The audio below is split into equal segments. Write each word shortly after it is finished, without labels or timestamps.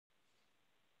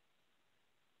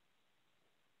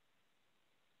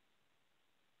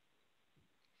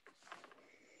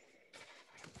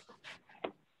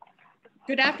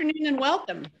Good afternoon and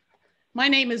welcome. My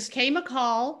name is Kay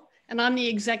McCall, and I'm the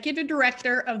Executive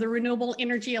Director of the Renewable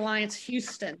Energy Alliance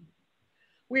Houston.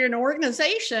 We're an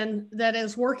organization that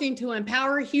is working to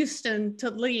empower Houston to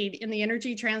lead in the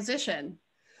energy transition.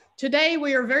 Today,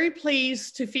 we are very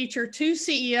pleased to feature two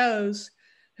CEOs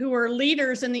who are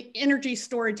leaders in the energy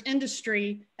storage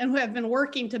industry and who have been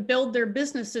working to build their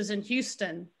businesses in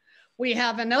Houston. We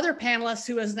have another panelist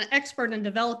who is an expert in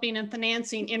developing and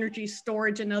financing energy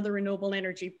storage and other renewable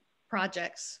energy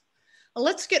projects.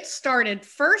 Let's get started.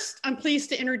 First, I'm pleased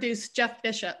to introduce Jeff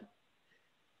Bishop.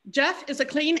 Jeff is a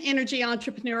clean energy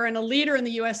entrepreneur and a leader in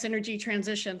the US energy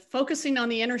transition, focusing on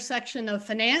the intersection of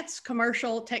finance,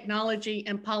 commercial, technology,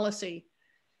 and policy.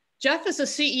 Jeff is a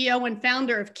CEO and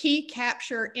founder of Key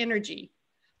Capture Energy,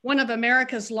 one of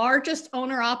America's largest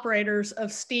owner-operators of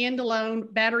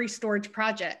standalone battery storage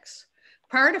projects.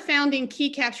 Prior to founding Key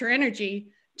Capture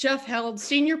Energy, Jeff held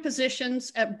senior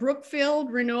positions at Brookfield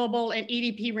Renewable and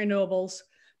EDP Renewables,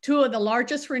 two of the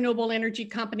largest renewable energy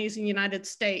companies in the United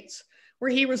States, where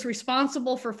he was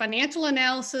responsible for financial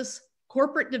analysis,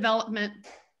 corporate development,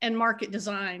 and market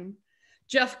design.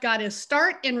 Jeff got his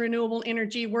start in renewable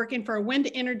energy working for a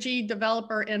wind energy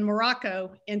developer in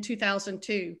Morocco in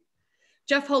 2002.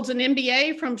 Jeff holds an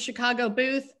MBA from Chicago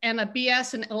Booth and a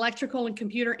BS in electrical and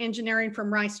computer engineering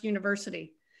from Rice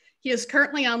University. He is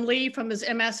currently on leave from his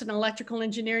MS in electrical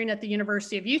engineering at the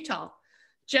University of Utah.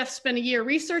 Jeff spent a year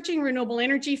researching renewable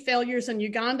energy failures in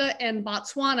Uganda and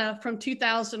Botswana from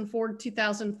 2004 to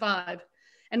 2005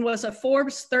 and was a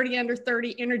Forbes 30 Under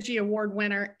 30 Energy Award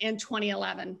winner in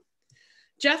 2011.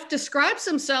 Jeff describes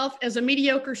himself as a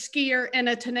mediocre skier and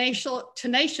a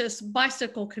tenacious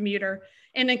bicycle commuter,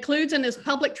 and includes in his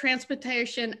public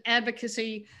transportation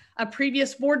advocacy a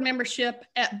previous board membership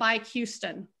at Bike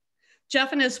Houston.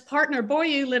 Jeff and his partner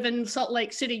Boyu live in Salt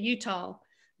Lake City, Utah.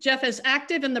 Jeff is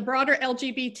active in the broader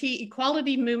LGBT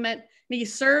equality movement, and he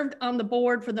served on the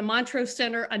board for the Montrose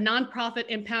Center, a nonprofit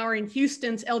empowering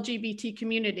Houston's LGBT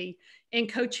community,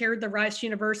 and co-chaired the Rice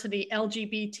University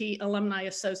LGBT Alumni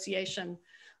Association.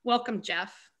 Welcome,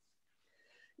 Jeff.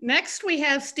 Next, we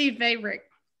have Steve Vavrik.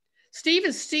 Steve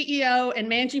is CEO and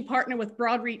managing partner with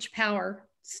Broadreach Power.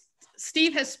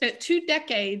 Steve has spent 2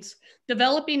 decades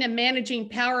developing and managing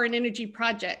power and energy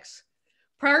projects.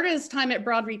 Prior to his time at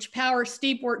Broadreach Power,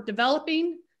 Steve worked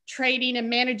developing, trading, and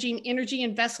managing energy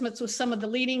investments with some of the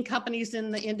leading companies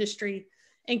in the industry,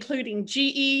 including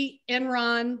GE,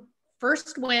 Enron,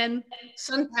 First Wind,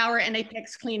 SunPower, and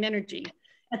Apex Clean Energy.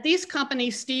 At these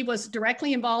companies, Steve was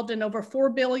directly involved in over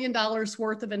 $4 billion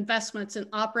worth of investments in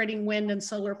operating wind and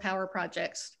solar power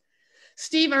projects.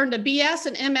 Steve earned a BS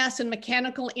and MS in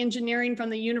mechanical engineering from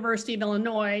the University of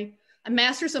Illinois, a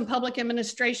master's in public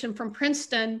administration from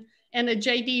Princeton, and a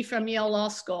JD from Yale Law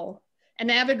School. An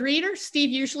avid reader, Steve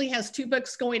usually has 2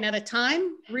 books going at a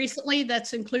time. Recently,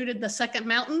 that's included The Second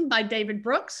Mountain by David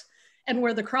Brooks and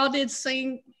Where the Crawdads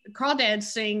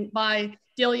Sing by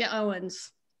Delia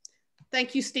Owens.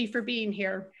 Thank you, Steve, for being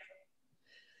here.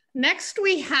 Next,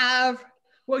 we have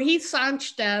Rohit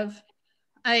Sachdev,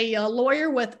 a lawyer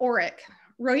with Orrick.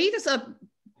 Rohit is a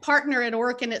partner at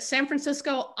Orrick in its San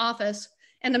Francisco office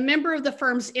and a member of the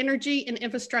firm's energy and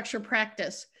infrastructure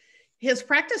practice. His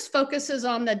practice focuses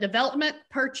on the development,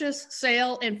 purchase,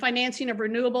 sale, and financing of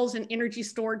renewables and energy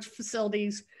storage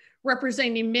facilities,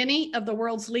 representing many of the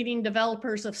world's leading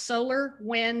developers of solar,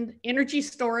 wind, energy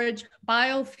storage,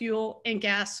 biofuel, and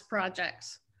gas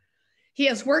projects. He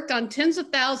has worked on tens of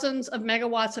thousands of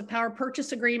megawatts of power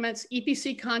purchase agreements,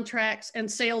 EPC contracts,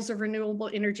 and sales of renewable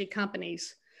energy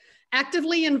companies.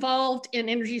 Actively involved in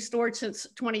energy storage since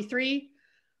 23,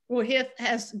 Rohit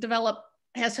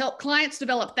has helped clients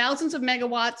develop thousands of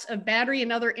megawatts of battery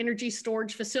and other energy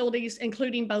storage facilities,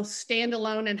 including both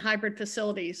standalone and hybrid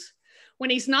facilities. When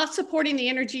he's not supporting the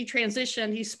energy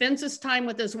transition, he spends his time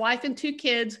with his wife and 2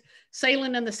 kids,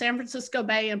 sailing in the San Francisco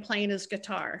Bay and playing his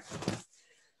guitar.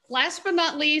 Last but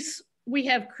not least, we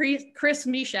have Chris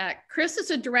Micsak. Chris is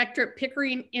a director at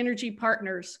Pickering Energy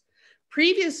Partners.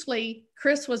 Previously,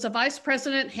 Chris was a vice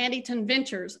president at Huntington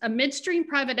Ventures, a midstream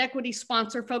private equity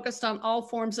sponsor focused on all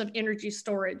forms of energy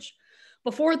storage.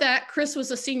 Before that, Chris was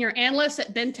a senior analyst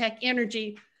at Bentech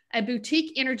Energy, a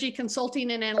boutique energy consulting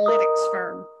and analytics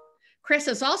firm. Chris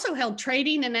has also held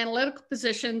trading and analytical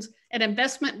positions at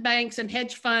investment banks and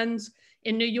hedge funds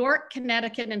in New York,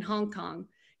 Connecticut, and Hong Kong.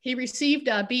 He received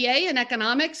a BA in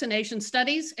economics and Asian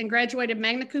studies and graduated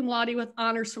magna cum laude with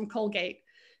honors from Colgate.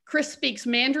 Chris speaks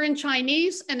Mandarin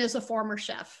Chinese and is a former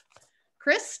chef.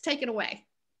 Chris, take it away.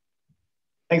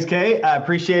 Thanks, Kay. I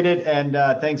appreciate it, and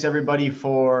thanks everybody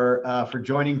for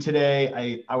joining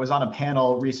today. I was on a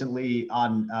panel recently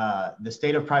on the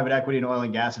state of private equity in oil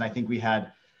and gas, and I think we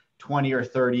had 20 or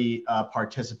 30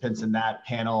 participants in that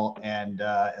panel, and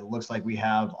it looks like we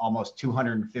have almost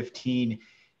 215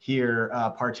 here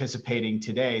participating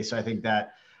today. So I think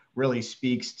that really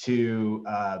speaks to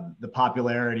the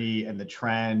popularity and the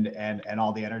trend and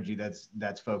all the energy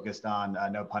that's focused on,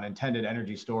 no pun intended,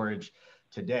 energy storage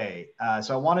today.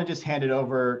 So I want to just hand it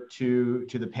over to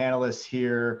the panelists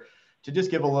here to just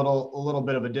give a little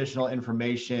bit of additional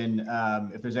information.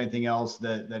 If there's anything else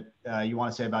that you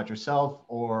want to say about yourself,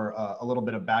 or a little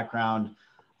bit of background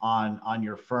on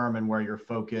your firm and where you're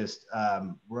focused.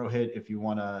 Rohit, if you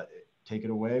want to take it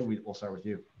away, we'll start with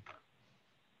you.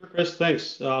 Chris,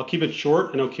 thanks. I'll keep it short.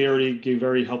 I know Kay already gave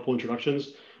very helpful introductions.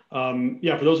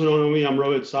 Yeah, for those who don't know me, I'm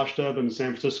Rohit Sachdev in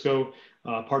San Francisco,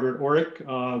 partner at Orrick.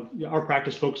 Our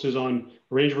practice focuses on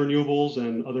a range of renewables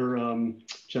and other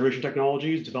generation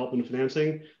technologies, development and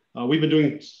financing. We've been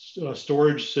doing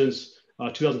storage since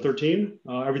 2013,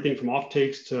 everything from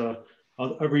offtakes to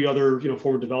every other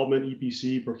form of development,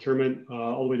 EPC, procurement,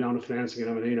 all the way down to financing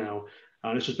and M&A now.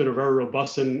 And it's just been a very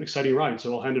robust and exciting ride.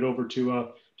 So I'll hand it over to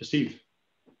Steve.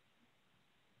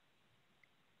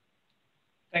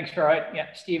 Thanks, Rohit. Yeah,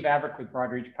 Steve Vavrik with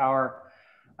Broadreach Power.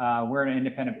 We're an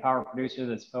independent power producer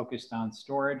that's focused on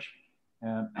storage.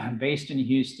 Based in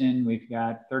Houston, we've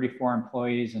got 34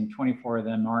 employees and 24 of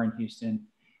them are in Houston.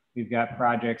 We've got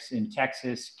projects in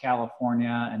Texas,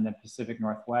 California, and the Pacific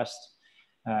Northwest,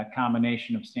 a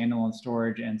combination of standalone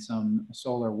storage and some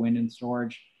solar, wind, and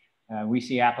storage. We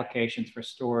see applications for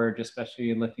storage,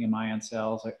 especially lithium-ion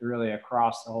cells, really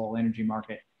across the whole energy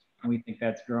market. And we think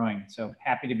that's growing. So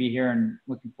happy to be here and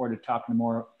looking forward to talking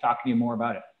to you more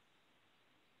about it.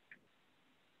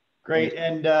 Great,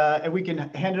 and we can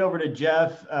hand it over to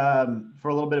Jeff for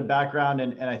a little bit of background,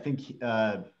 and I think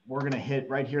we're going to hit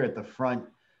right here at the front,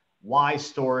 why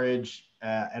storage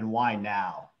and why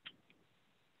now?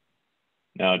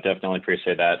 No, definitely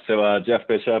appreciate that. So Jeff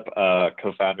Bishop,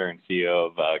 co-founder and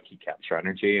CEO of Key Capture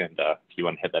Energy, and if you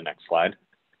want to hit that next slide.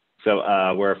 So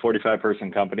we're a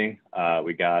 45-person company.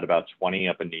 We got about 20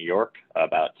 up in New York,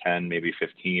 about 10, maybe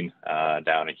 15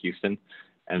 down in Houston.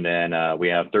 And then we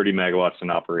have 30 megawatts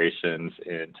in operations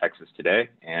in Texas today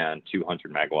and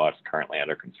 200 megawatts currently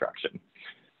under construction.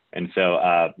 And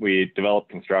so we develop,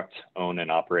 construct, own,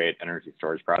 and operate energy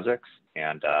storage projects.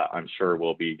 And I'm sure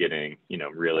we'll be getting,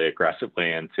 really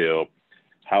aggressively into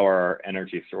how are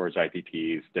energy storage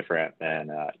IPPs different than,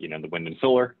 the wind and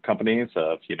solar companies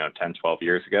of, 10, 12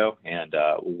 years ago, and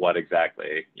what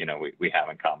exactly, we have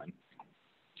in common.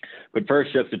 But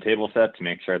first, just a table set to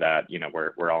make sure that,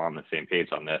 we're all on the same page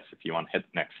on this. If you want to hit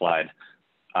the next slide,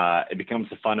 it becomes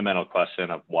a fundamental question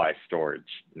of why storage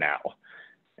now?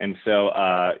 And so,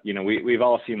 we've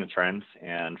all seen the trends.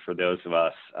 And for those of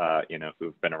us,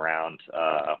 who've been around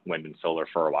wind and solar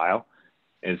for a while,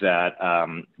 is that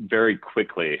very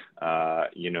quickly,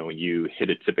 you hit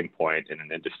a tipping point in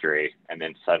an industry, and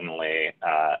then suddenly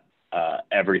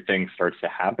everything starts to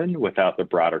happen without the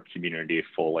broader community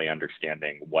fully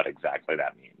understanding what exactly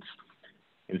that means.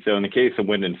 And so in the case of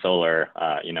wind and solar,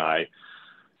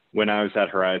 when I was at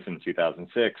Horizon in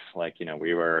 2006,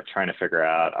 we were trying to figure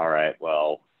out, all right,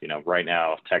 well, right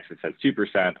now Texas has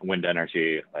 2% wind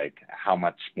energy, how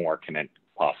much more can it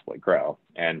possibly grow?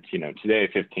 And, today,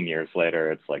 15 years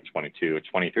later, it's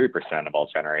 23% of all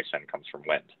generation comes from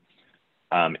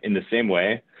wind. In the same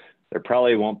way, there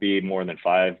probably won't be more than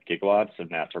 5 gigawatts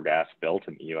of natural gas built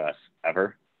in the US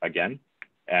ever again.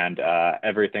 And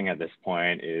everything at this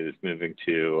point is moving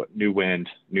to new wind,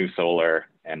 new solar,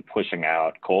 and pushing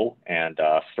out coal and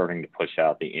starting to push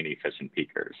out the inefficient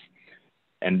peakers.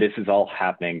 And this is all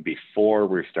happening before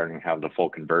we're starting to have the full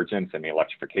convergence and the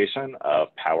electrification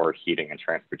of power, heating, and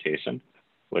transportation,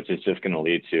 which is just going to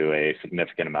lead to a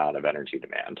significant amount of energy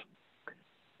demand.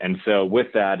 And so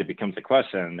with that, it becomes a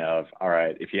question of, all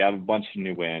right, if you have a bunch of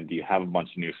new wind, you have a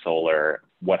bunch of new solar,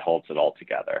 what holds it all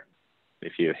together?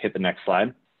 If you hit the next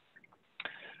slide.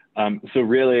 So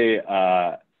really,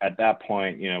 at that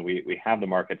point, we have the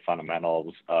market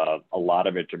fundamentals of a lot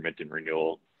of intermittent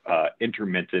renewable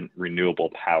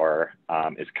power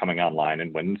is coming online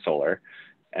in wind and solar.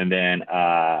 And then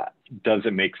does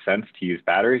it make sense to use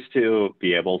batteries to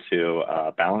be able to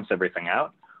balance everything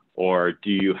out? Or do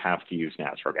you have to use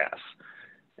natural gas?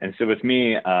 And so with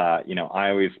me, I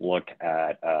always look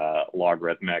at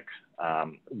logarithmic,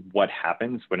 what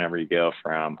happens whenever you go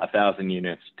from 1,000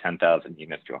 units, 10,000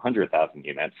 units to 100,000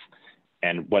 units.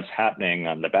 And what's happening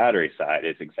on the battery side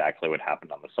is exactly what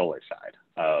happened on the solar side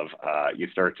of you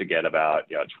start to get about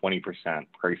 20%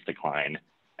 price decline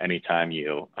anytime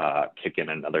you kick in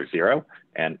another zero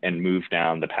and move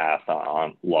down the path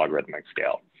on logarithmic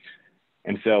scale.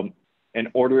 And so in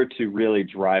order to really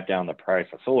drive down the price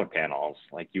of solar panels,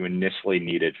 like you initially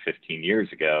needed 15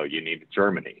 years ago, you needed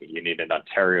Germany, you needed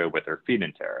Ontario with their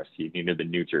feed-in tariffs, you needed the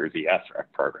New Jersey SREC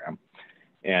program.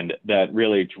 And that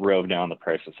really drove down the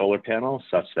price of solar panels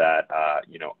such that,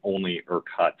 only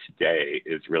ERCOT today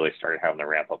is really starting having to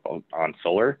ramp up on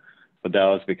solar. But that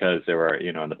was because there were,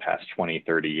 in the past 20,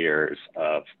 30 years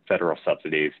of federal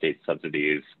subsidies, state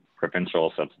subsidies,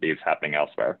 provincial subsidies happening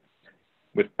elsewhere.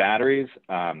 With batteries,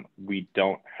 we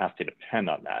don't have to depend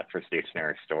on that for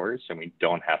stationary storage, and we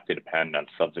don't have to depend on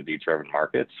subsidy-driven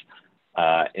markets.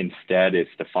 Instead, it's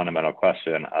the fundamental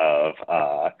question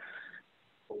of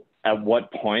at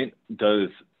what point do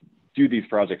these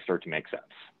projects start to make sense?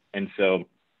 And so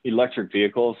electric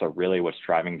vehicles are really what's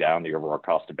driving down the overall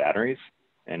cost of batteries.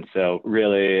 And so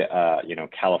really,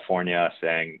 California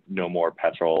saying no more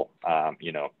petrol,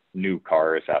 new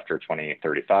cars after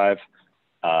 2035.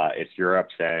 It's Europe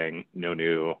saying no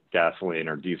new gasoline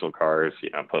or diesel cars,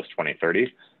 post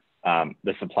 2030.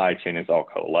 The supply chain is all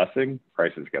coalescing,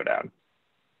 prices go down.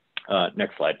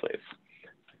 Next slide, please.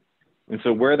 And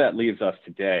so where that leaves us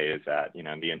today is that,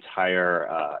 the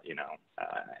entire,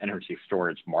 energy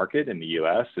storage market in the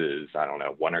US is,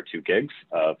 1 or 2 gigs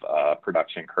of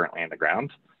production currently in the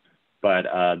ground. But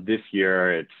this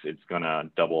year, it's going to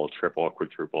double, triple,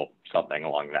 quadruple, something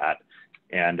along that.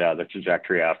 And the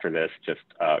trajectory after this just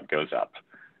goes up.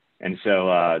 And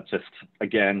so just,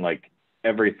 again, like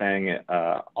everything,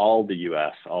 all the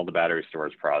US, all the battery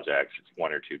storage projects, it's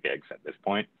 1 or 2 gigs at this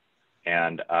point.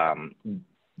 And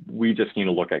we just need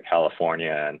to look at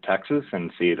California and Texas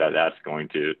and see that that's going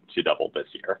to double this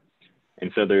year.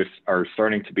 And so there are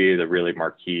starting to be the really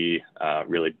marquee,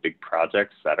 really big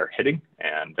projects that are hitting.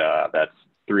 And that's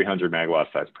 300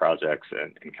 megawatt size projects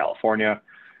in California.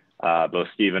 Both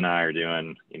Steve and I are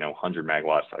doing, 100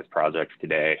 megawatt size projects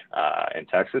today in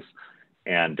Texas.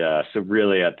 And so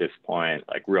really at this point,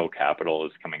 like real capital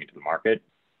is coming into the market.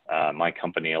 My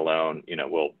company alone,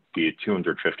 will be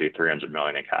 250, 300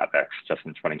 million in CapEx just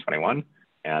in 2021.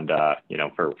 And,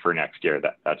 for next year,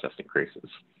 that just increases.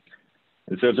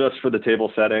 And so just for the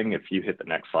table setting, if you hit the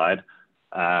next slide,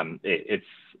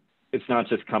 it's not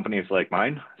just companies like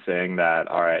mine saying that,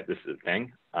 all right, this is a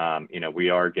thing. We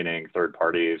are getting third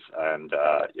parties and,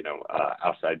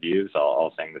 outside views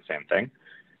all saying the same thing.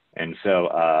 And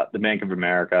so the Bank of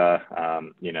America,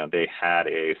 they had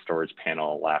a storage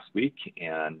panel last week,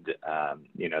 and,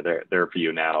 their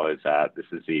view now is that this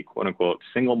is the quote unquote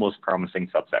single most promising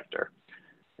subsector.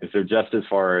 And so just as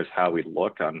far as how we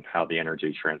look on how the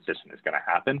energy transition is going to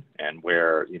happen and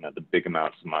where, the big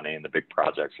amounts of money and the big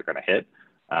projects are going to hit,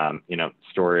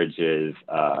 storage is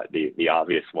the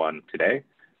obvious one today.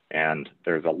 And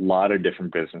there's a lot of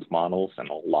different business models and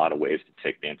a lot of ways to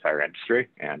take the entire industry,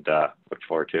 and look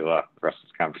forward to the rest of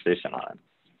this conversation on it.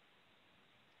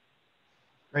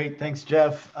 Great, thanks,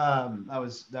 Jeff. That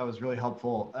was really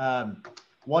helpful.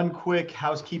 One quick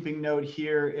housekeeping note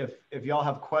here: if y'all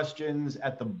have questions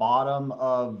at the bottom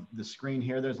of the screen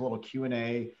here, there's a little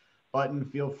Q&A button.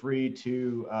 Feel free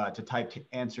to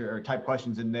type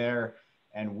questions in there,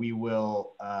 and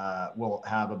we'll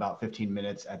have about 15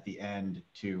 minutes at the end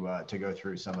to go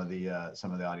through some of the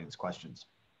audience questions.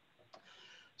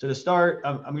 So to start,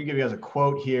 I'm going to give you guys a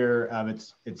quote here.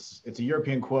 It's a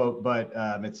European quote, but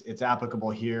it's applicable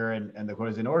here. And the quote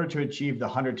is: "In order to achieve the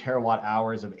 100 terawatt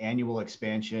hours of annual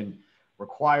expansion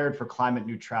required for climate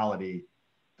neutrality,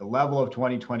 the level of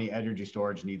 2020 energy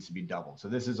storage needs to be doubled." So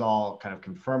this is all kind of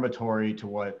confirmatory to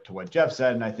what Jeff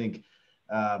said, and I think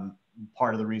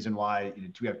part of the reason why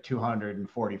we have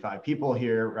 245 people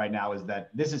here right now is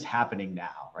that this is happening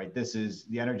now, right?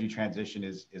 The energy transition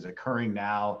is occurring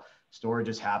now. Storage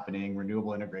is happening,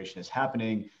 renewable integration is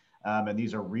happening, and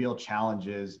these are real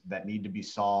challenges that need to be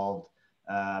solved,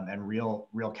 and real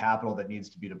capital that needs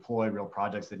to be deployed, real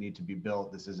projects that need to be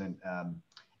built. This isn't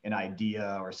an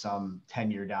idea or some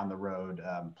 10-year down the road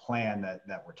plan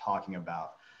that we're talking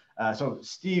about. So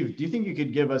Steve, do you think you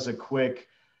could give us a quick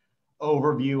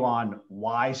overview on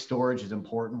why storage is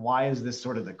important? Why is this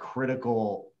sort of the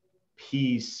critical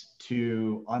piece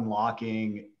to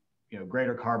unlocking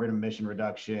greater carbon emission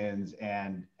reductions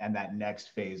and that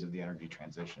next phase of the energy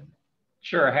transition?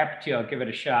 Sure, happy to. I'll give it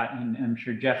a shot, and I'm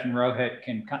sure Jeff and Rohit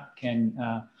can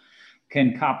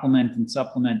complement and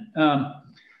supplement.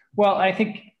 Well, I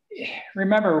think,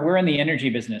 remember, we're in the energy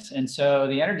business, and so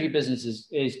the energy business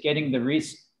is getting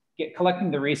collecting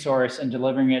the resource and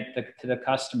delivering it to the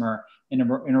customer in a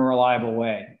reliable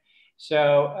way.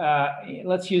 So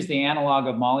let's use the analog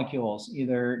of molecules,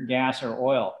 either gas or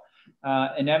oil.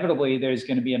 inevitably there's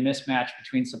going to be a mismatch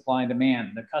between supply and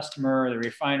demand. The customer, the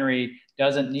refinery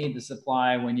doesn't need the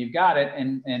supply when you've got it,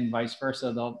 and vice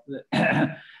versa.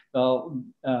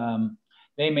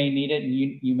 They may need it and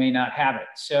you may not have it.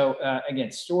 So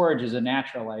again, storage is a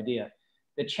natural idea.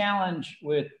 The challenge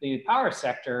with the power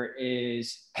sector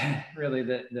is really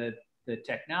the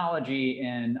technology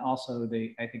and also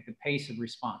I think the pace of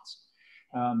response.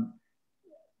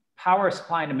 Power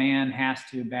supply and demand has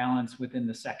to balance within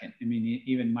the second. I mean,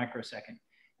 even microsecond.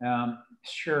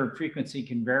 Sure, frequency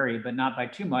can vary, but not by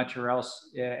too much, or else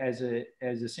as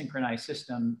a synchronized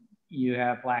system, you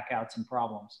have blackouts and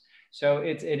problems. So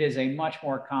it is a much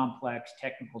more complex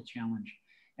technical challenge.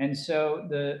 And so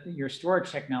your storage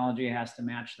technology has to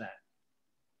match that.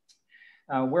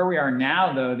 Where we are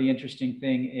now, though, the interesting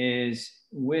thing is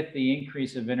with the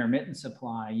increase of intermittent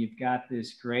supply, you've got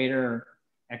this greater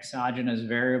exogenous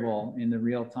variable in the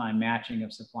real-time matching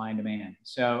of supply and demand.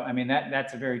 So, I mean,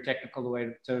 that's a very technical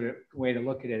way to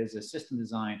look at it as a system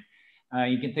design.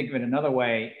 You can think of it another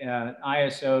way.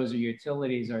 ISOs or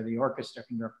utilities are the orchestra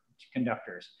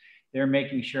conductors. They're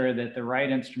making sure that the right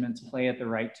instruments play at the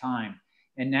right time.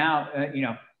 And now,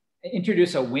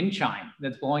 introduce a wind chime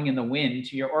that's blowing in the wind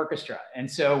to your orchestra.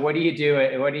 And so what do you do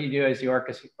as the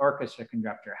orchestra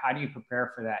conductor? How do you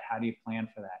prepare for that? How do you plan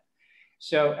for that?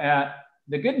 So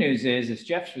the good news is, as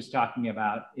Jeff was talking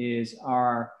about, is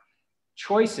our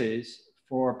choices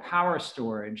for power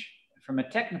storage from a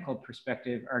technical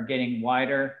perspective are getting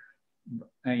wider,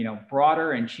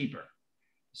 broader and cheaper.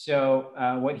 So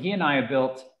what he and I have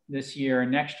built this year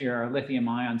and next year are lithium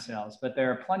ion cells, but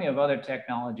there are plenty of other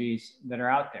technologies that are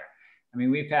out there. I mean,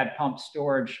 we've had pump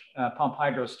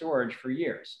hydro storage for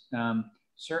years.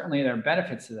 Certainly there are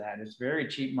benefits to that. It's very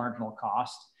cheap marginal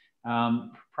cost.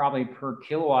 Probably per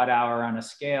kilowatt hour on a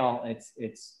scale,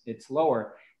 it's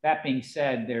lower. That being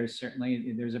said, there's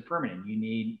a permitting. You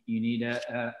need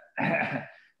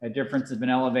a difference of an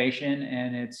elevation,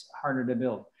 and it's harder to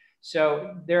build.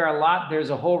 So there's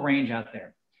a whole range out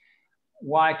there.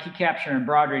 Why Key Capture and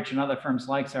Broadreach and other firms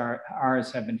like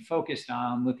ours have been focused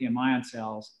on lithium ion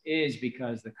cells is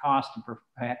because the cost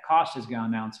has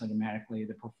gone down so dramatically,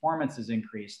 the performance has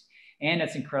increased, and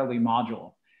it's incredibly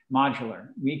modular.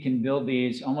 We can build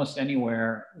these almost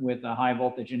anywhere with a high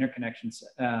voltage interconnection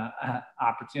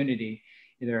opportunity,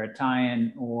 either a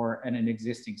tie-in or an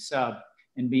existing sub,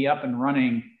 and be up and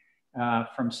running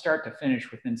from start to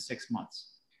finish within 6 months.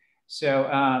 So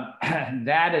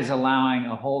that is allowing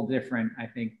a whole different, I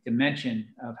think,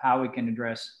 dimension of how we can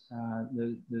address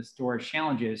the storage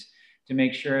challenges to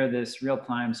make sure this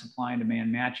real-time supply and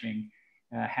demand matching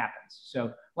happens.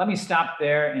 So let me stop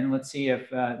there and let's see if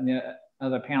the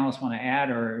other panelists want to add,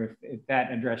 or if that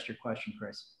addressed your question,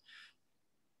 Chris.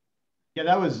 Yeah,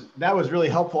 that was really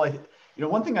helpful.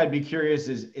 One thing I'd be curious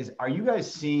is are you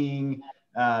guys seeing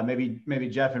maybe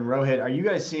Jeff and Rohit, are you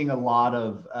guys seeing a lot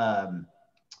of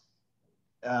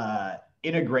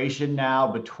integration now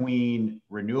between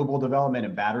renewable development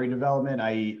and battery development?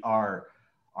 Are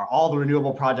all the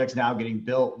renewable projects now getting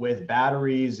built with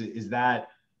batteries? Is that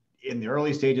in the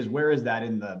early stages? Where is that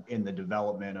in the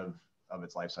development of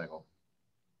its life cycle?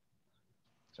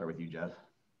 Start with you, Jeff.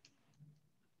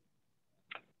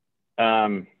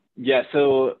 Yeah,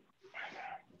 so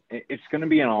it's going to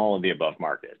be in all of the above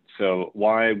market. So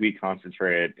why we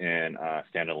concentrate in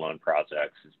standalone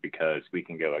projects is because we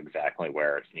can go exactly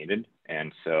where it's needed.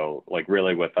 And so like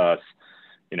really with us,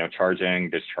 charging,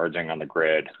 discharging on the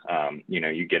grid,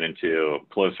 you get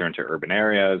closer into urban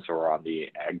areas or on the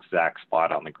exact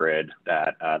spot on the grid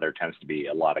that there tends to be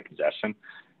a lot of congestion.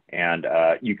 And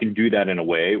you can do that in a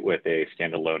way with a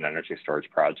standalone energy storage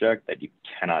project that you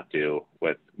cannot do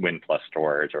with wind plus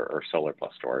storage or solar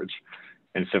plus storage.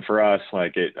 And so for us,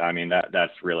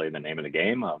 that's really the name of the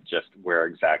game of just where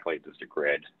exactly does the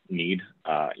grid need,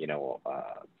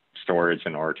 storage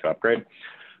in order to upgrade.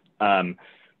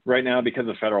 Right now, because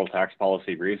of federal tax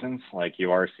policy reasons,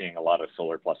 you are seeing a lot of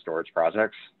solar plus storage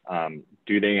projects.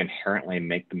 Do they inherently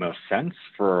make the most sense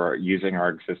for using our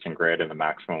existing grid in the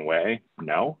maximum way?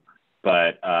 No,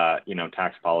 but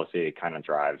tax policy kind of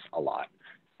drives a lot.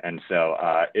 And so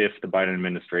if the Biden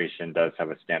administration does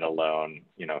have a standalone,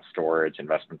 storage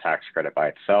investment tax credit by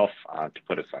itself to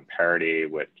put us on parity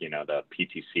with, the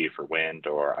PTC for wind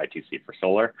or ITC for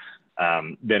solar,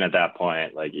 then at that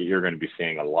point, you're going to be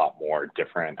seeing a lot more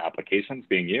different applications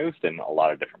being used in a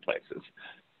lot of different places.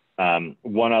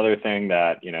 One other thing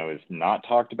that, is not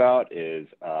talked about is,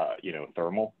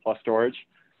 thermal plus storage.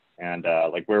 And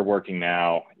we're working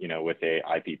now, with a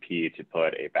IPP to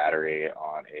put a battery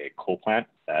on a coal plant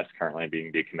that's currently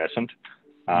being decommissioned.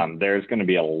 There's going to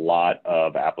be a lot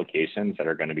of applications that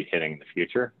are going to be hitting in the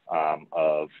future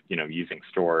of, using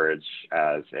storage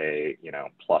as a,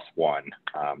 plus one,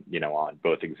 on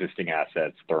both existing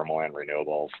assets, thermal and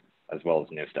renewables, as well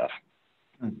as new stuff.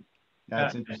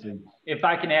 That's interesting. If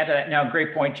I can add to that, now,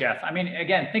 great point, Jeff. I mean,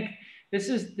 again, think this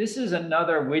is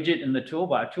another widget in the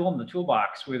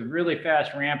toolbox with really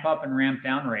fast ramp up and ramp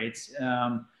down rates.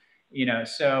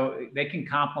 So they can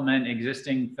complement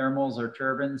existing thermals or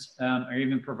turbines, or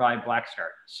even provide black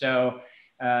start. So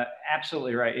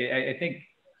absolutely right. I think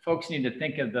folks need to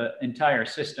think of the entire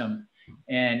system,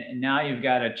 and now you've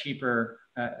got a cheaper,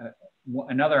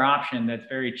 another option that's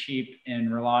very cheap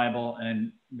and reliable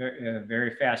and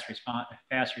very fast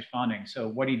responding. So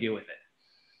what do you do with it?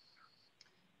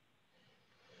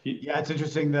 Yeah, it's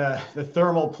interesting. The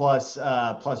thermal plus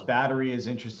battery is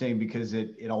interesting because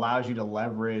it allows you to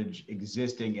leverage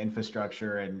existing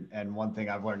infrastructure. And one thing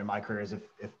I've learned in my career is if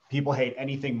people hate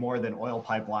anything more than oil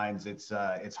pipelines,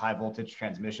 it's high voltage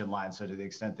transmission lines. So to the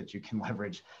extent that you can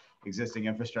leverage existing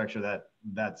infrastructure,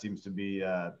 that seems to be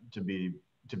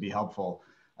helpful.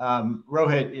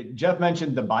 Rohit, Jeff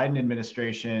mentioned the Biden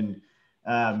administration.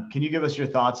 Can you give us your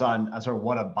thoughts on sort of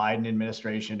what a Biden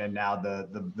administration and now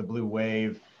the blue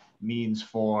wave means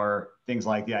for things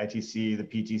like the ITC, the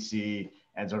PTC,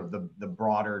 and sort of the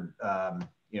broader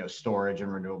storage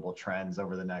and renewable trends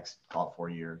over the next, call it, 4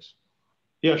 years?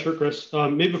 Yeah, sure, Chris.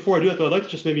 Maybe before I do that, though, I'd like to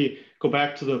just maybe go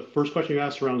back to the first question you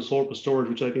asked around solar plus storage,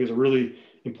 which I think is a really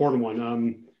important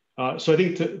one. So I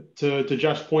think to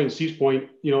Jeff's point and Steve's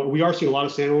point, we are seeing a lot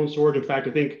of standalone storage. In fact,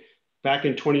 I think back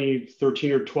in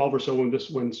 2013 or 12 or so,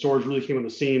 when storage really came on the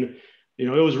scene, it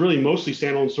was really mostly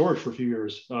standalone storage for a few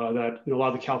years that a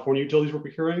lot of the California utilities were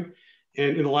procuring.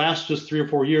 And in the last just 3 or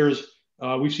 4 years,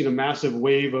 we've seen a massive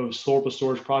wave of solar plus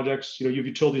storage projects. You have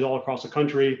utilities all across the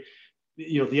country,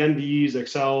 the NVEs,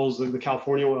 XLs, the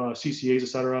California CCAs, et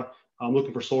cetera,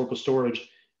 looking for solar plus storage.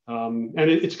 And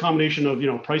it's a combination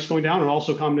of price going down, and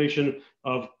also a combination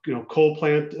of coal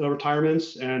plant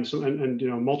retirements and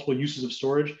multiple uses of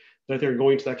storage that they're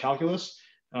going to that calculus.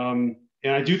 And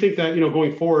I do think that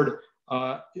going forward,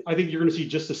 I think you're going to see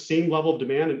just the same level of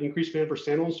demand and increased demand for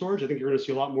standalone storage. I think you're going to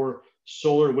see a lot more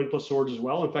solar and wind plus storage as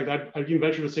well. In fact, I'd even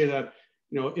venture to say that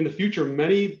in the future,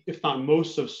 many, if not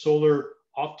most, of solar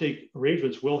offtake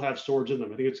arrangements will have storage in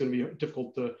them. I think it's going to be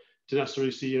difficult to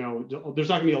necessarily see. There's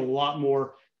not going to be a lot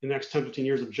more in the next 10, 15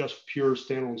 years of just pure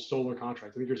standalone solar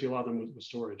contracts. I think you're going to see a lot of them with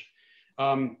storage.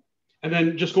 And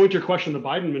then just going to your question, the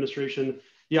Biden administration,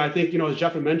 yeah, I think, as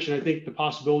Jeff had mentioned, I think the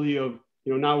possibility of,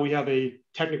 now we have a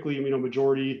technically,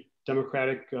 majority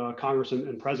Democratic Congress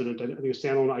and president. I think a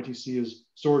standalone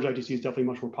storage ITC is definitely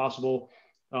much more possible.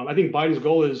 I think Biden's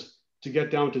goal is to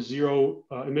get down to zero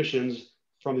emissions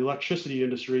from the electricity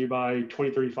industry by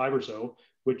 2035 or so,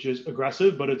 which is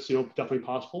aggressive, but it's, definitely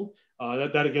possible.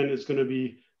 That again is going to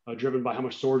be driven by how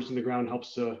much storage in the ground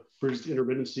helps to bridge the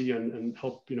intermittency and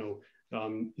help,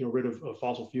 rid of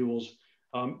fossil fuels.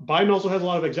 Biden also has a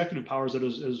lot of executive powers at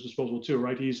his disposal too,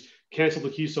 right? He's canceled the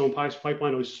Keystone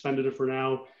Pipeline, or he's suspended it for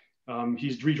now.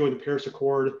 He's rejoined the Paris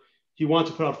Accord. He wants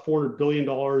to put out $400 billion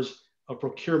of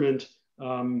procurement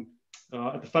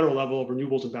at the federal level of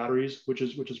renewables and batteries, which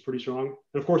is pretty strong.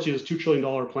 And of course, he has a $2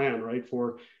 trillion plan, right,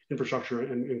 for infrastructure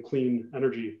and clean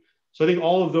energy. So I think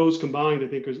all of those combined, I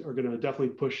think, are going to definitely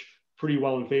push pretty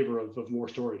well in favor of more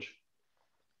storage.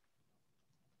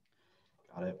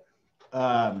 Got it.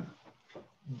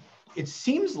 It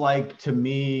seems like to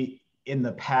me in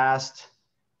the past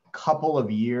couple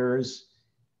of years,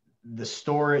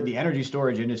 the energy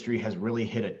storage industry has really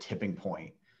hit a tipping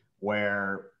point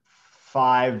where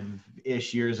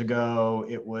 5-ish years ago,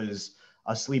 it was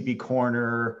a sleepy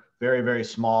corner, very, very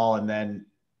small. And then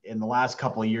in the last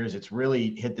couple of years, it's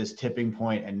really hit this tipping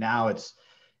point, and now it's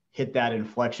hit that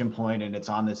inflection point and it's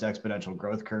on this exponential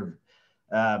growth curve.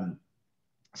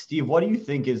 Steve, what do you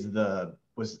think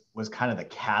was kind of the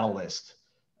catalyst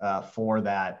for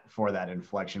that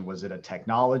inflection? Was it a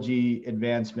technology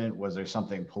advancement? Was there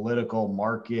something political,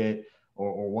 market,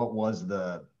 or what was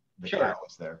the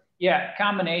catalyst there? Yeah,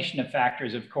 combination of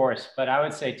factors, of course, but I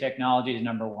would say technology is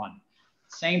number one.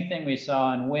 Same thing we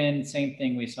saw in wind, same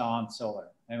thing we saw in solar.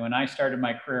 And when I started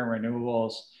my career in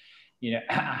renewables,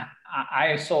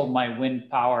 I sold my wind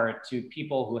power to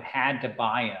people who had to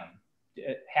buy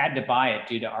it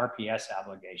due to RPS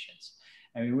obligations.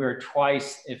 I mean, we were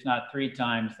twice, if not 3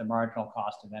 times, the marginal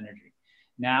cost of energy.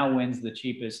 Now wind's the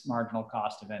cheapest marginal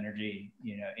cost of energy,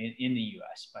 in the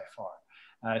US by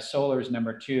far. Solar is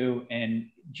number 2, and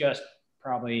just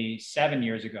probably 7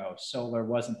 years ago, solar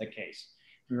wasn't the case.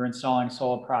 We were installing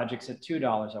solar projects at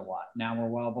 $2 a watt. Now we're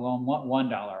well below $1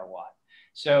 a watt.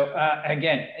 So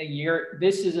again,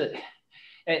 this is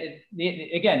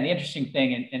again, the interesting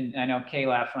thing, and I know Kay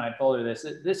laughed when I told her this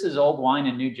is old wine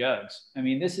in new jugs. I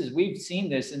mean, we've seen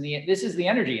this this is the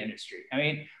energy industry. I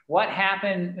mean, what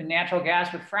happened in natural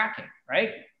gas with fracking,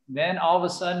 right? Then all of a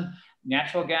sudden,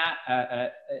 natural gas,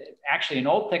 actually an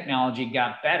old technology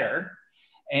got better,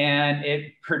 and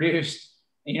it produced,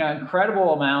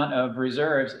 incredible amount of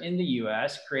reserves in the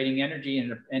U.S., creating energy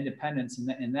independence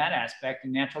in that aspect.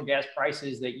 And natural gas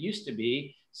prices that used to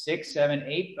be $6,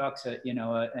 $7, $8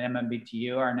 an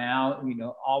MMBTU are now,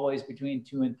 always between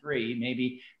 2 and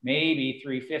 3, maybe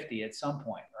 350 at some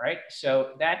point, right?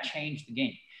 So that changed the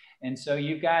game. And so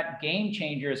you've got game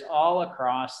changers all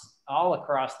across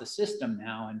the system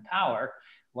now in power,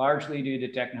 largely due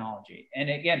to technology. And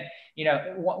again,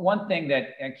 one thing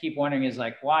that I keep wondering is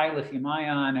like, why lithium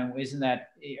ion? And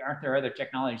aren't there other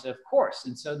technologies? Of course.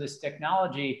 And so this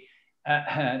technology,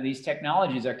 these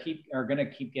technologies are going to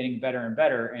keep getting better and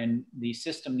better, and the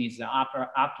system needs to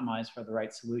optimize for the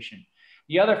right solution.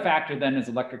 The other factor then is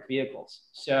electric vehicles.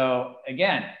 So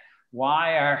again,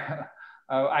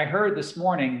 I heard this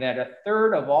morning that a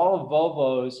third of all of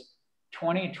Volvo's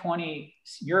 2020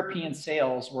 European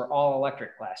sales were all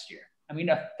electric last year. I mean,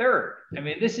 a third. I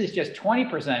mean, this is just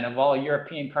 20% of all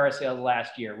European car sales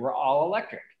last year were all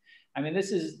electric. I mean,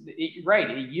 this is right.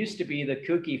 It used to be the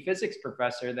kooky physics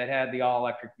professor that had the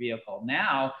all-electric vehicle.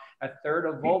 Now, a third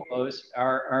of Volvos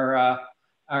are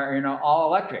all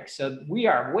electric. So we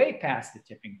are way past the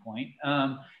tipping point.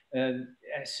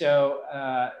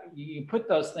 You put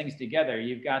those things together,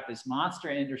 you've got this monster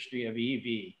industry of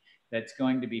EV that's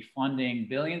going to be funding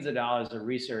billions of dollars of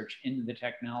research into the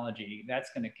technology. That's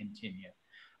going to continue.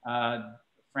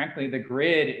 Frankly, the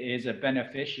grid is a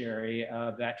beneficiary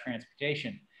of that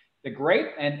transportation.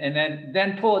 And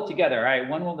then pull it together. All right,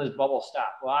 when will this bubble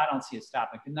stop? Well, I don't see it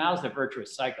stopping. Now's the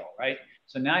virtuous cycle, right?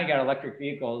 So now you got electric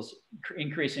vehicles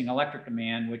increasing electric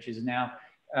demand, which is now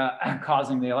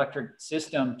causing the electric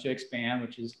system to expand,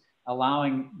 which is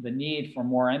allowing the need for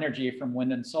more energy from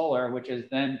wind and solar, which is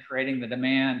then creating the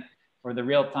demand for the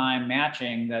real-time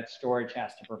matching that storage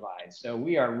has to provide. So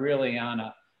we are really on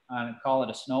call it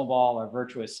a snowball or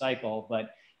virtuous cycle, but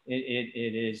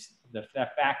it is, the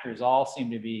factors all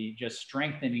seem to be just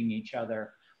strengthening each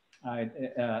other.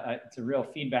 It's a real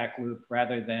feedback loop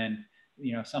rather than,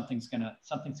 something's gonna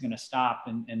stop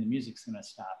and the music's gonna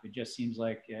stop. It just seems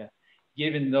like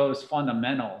given those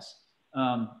fundamentals,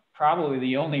 probably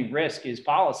the only risk is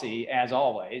policy, as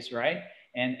always, right?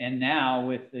 And now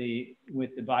with the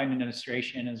Biden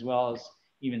administration, as well as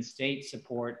even state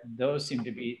support, those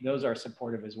are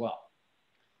supportive as well.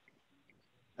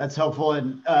 That's helpful.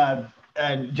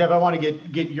 And Jeff, I want to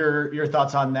get your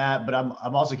thoughts on that, but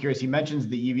I'm also curious. He mentions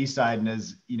the EV side, and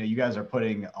as you guys are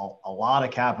putting a lot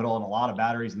of capital and a lot of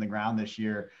batteries in the ground this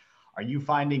year. Are you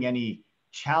finding any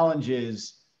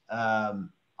challenges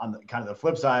on the kind of the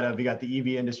flip side of, you got the EV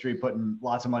industry putting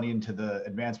lots of money into the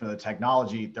advancement of the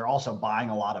technology? They're also buying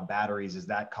a lot of batteries. Is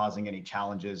that causing any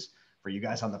challenges for you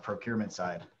guys on the procurement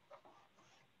side?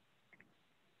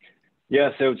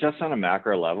 Yeah, so just on a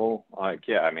macro level, I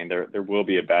mean, there will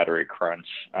be a battery crunch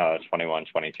 21,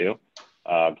 22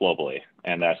 globally.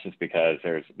 And that's just because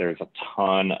there's a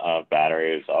ton of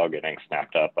batteries all getting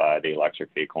snapped up by the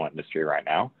electric vehicle industry right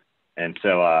now. And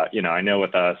so, I know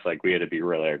with us, like, we had to be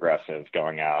really aggressive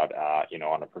going out,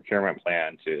 on a procurement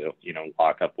plan to,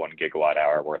 lock up 1 gigawatt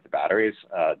hour worth of batteries,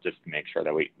 just to make sure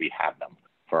that we have them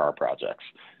for our projects.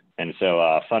 And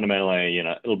so fundamentally,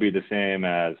 it'll be the same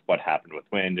as what happened with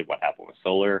wind and what happened with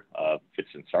solar, fits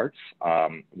and starts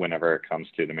whenever it comes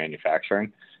to the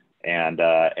manufacturing. And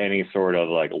any sort of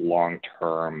like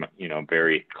long-term,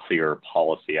 very clear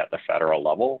policy at the federal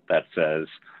level that says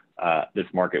this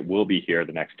market will be here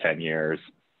the next 10 years,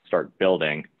 start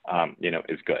building,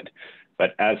 is good.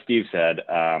 But as Steve said,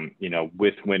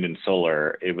 with wind and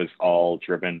solar, it was all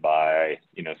driven by,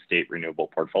 state renewable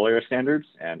portfolio standards,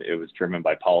 and it was driven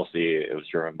by policy. It was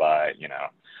driven by,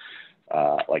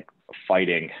 like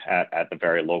fighting at the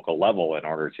very local level in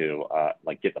order to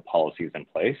get the policies in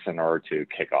place in order to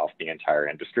kick off the entire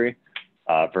industry.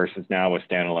 Versus now with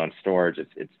standalone storage,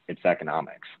 it's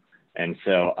economics. And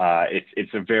so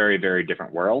it's a very, very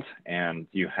different world. And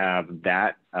you have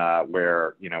that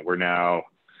where, we're now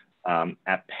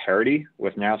at parity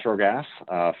with natural gas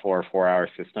for a 4-hour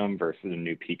system versus a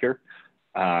new peaker,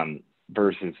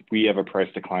 versus we have a price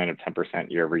decline of 10%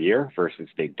 year over year versus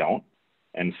they don't.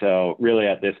 And so really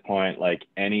at this point, like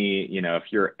if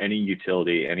you're any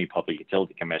utility, any public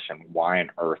utility commission, why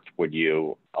on earth would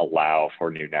you allow for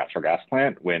a new natural gas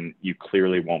plant when you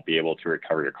clearly won't be able to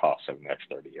recover your costs over the next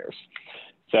 30 years?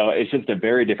 So it's just a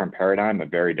very different paradigm, a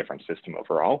very different system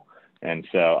overall. And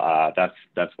so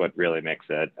that's what really makes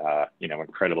it,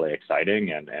 incredibly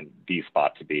exciting and the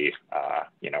spot to be,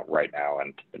 right now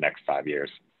and the next 5 years.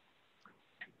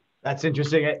 That's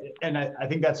interesting. And I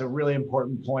think that's a really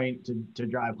important point to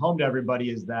drive home to everybody,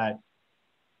 is that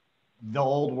the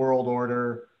old world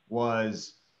order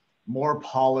was more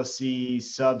policy,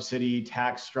 subsidy,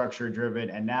 tax structure driven.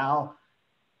 And now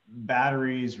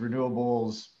batteries,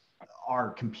 renewables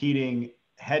are competing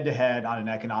head to head on an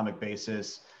economic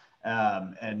basis.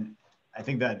 And I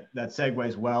think that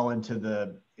segues well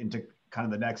into kind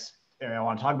of the next area I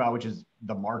want to talk about, which is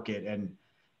the market. And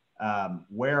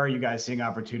where are you guys seeing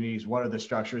opportunities? What are the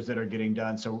structures that are getting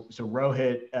done? So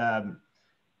Rohit,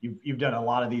 you've done a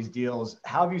lot of these deals.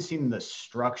 How have you seen the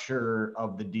structure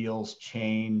of the deals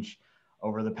change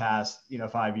over the past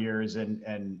 5 years? And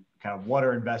kind of what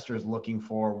are investors looking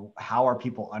for? How are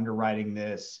people underwriting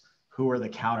this? Who are the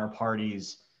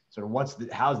counterparties? Sort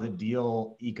of how's the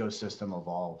deal ecosystem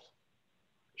evolved?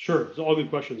 Sure, it's all good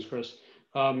questions, Chris.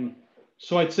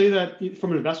 So I'd say that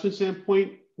from an investment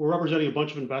standpoint, we're representing a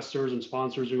bunch of investors and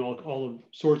sponsors doing all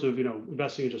sorts of,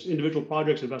 investing in just individual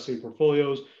projects, investing in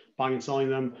portfolios, buying and selling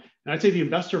them. And I'd say the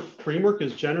investor framework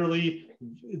is generally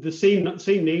the same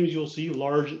names you'll see.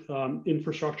 Large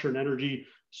infrastructure and energy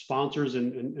sponsors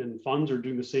and funds are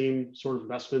doing the same sort of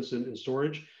investments in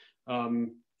storage.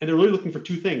 And they're really looking for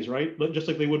two things, right? Just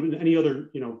like they would in any other,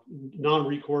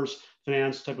 non-recourse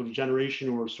finance type of generation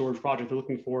or storage project, they're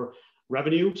looking for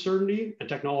revenue certainty and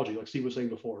technology, like Steve was saying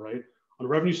before, right? On a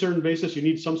revenue certain basis, you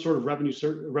need some sort of revenue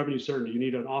certainty. You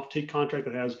need an off-take contract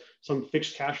that has some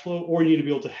fixed cash flow, or you need to be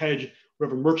able to hedge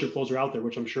whatever merchant flows are out there,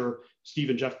 which I'm sure Steve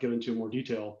and Jeff get into in more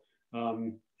detail.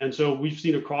 And so we've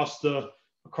seen across the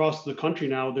country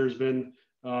now, there's been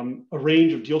a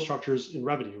range of deal structures in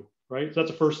revenue, right? So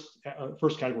that's the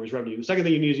first category is revenue. The second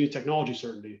thing you need is technology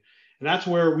certainty. And that's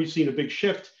where we've seen a big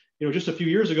shift. Just a few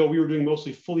years ago, we were doing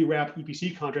mostly fully wrapped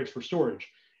EPC contracts for storage.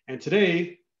 And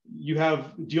today, you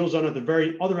have deals done at the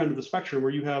very other end of the spectrum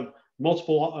where you have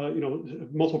multiple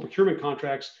procurement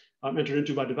contracts entered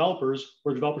into by developers,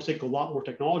 where developers take a lot more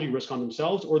technology risk on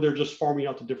themselves, or they're just farming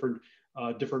out to different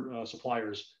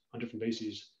suppliers on different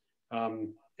bases.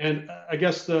 And I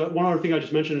guess the one other thing I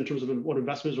just mentioned in terms of what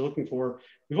investors are looking for,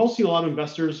 we've also seen a lot of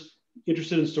investors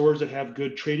interested in storage that have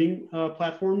good trading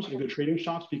platforms and good trading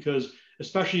shops, because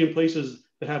especially in places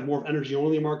that have more energy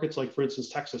only markets, like for instance,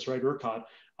 Texas, right, ERCOT,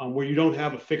 where you don't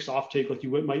have a fixed offtake like you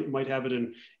might have it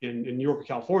in New York or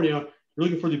California, you're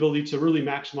looking for the ability to really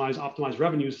optimize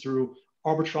revenues through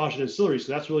arbitrage and ancillary.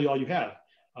 So that's really all you have.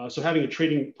 So having a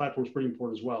trading platform is pretty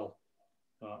important as well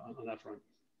on that front.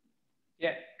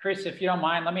 Yeah, Chris, if you don't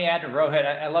mind, let me add to Rohit.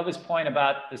 I love his point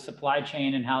about the supply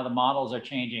chain and how the models are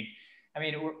changing. I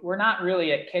mean, we're not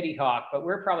really at Kitty Hawk, but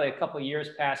we're probably a couple of years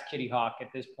past Kitty Hawk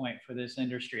at this point for this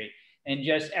industry. And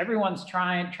just everyone's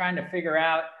trying to figure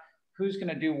out who's going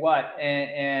to do what,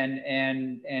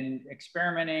 and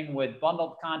experimenting with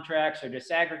bundled contracts or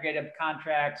disaggregated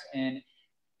contracts, and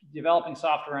developing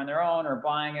software on their own or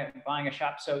buying a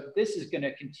shop. So this is going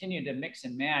to continue to mix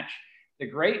and match. The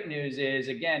great news is,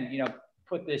 again,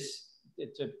 put this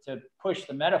to push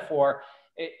the metaphor.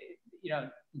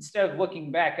 Instead of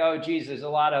looking back, oh, geez, there's a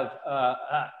lot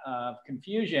of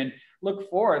confusion. Look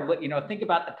forward. Think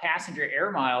about the passenger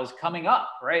air miles coming up,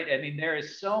 right? I mean, there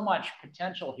is so much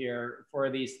potential here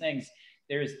for these things.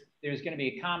 There's going to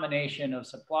be a combination of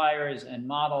suppliers and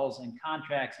models and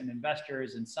contracts and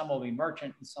investors, and some will be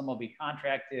merchant and some will be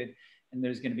contracted, and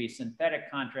there's going to be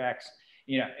synthetic contracts.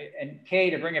 And Kay,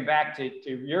 to bring it back to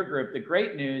your group, the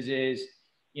great news is,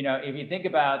 if you think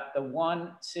about the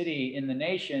one city in the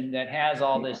nation that has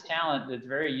all this talent, that's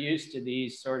very used to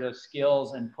these sort of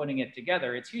skills and putting it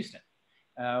together, it's Houston.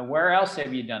 Where else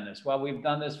have you done this? Well, we've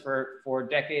done this for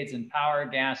decades in power,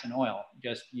 gas, and oil,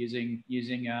 just using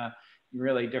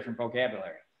really different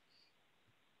vocabulary.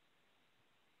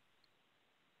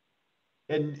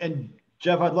 And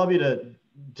Jeff, I'd love you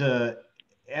to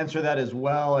answer that as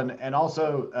well, and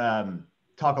also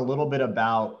talk a little bit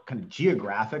about kind of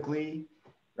geographically,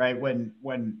 right? When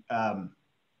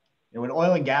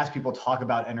oil and gas people talk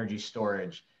about energy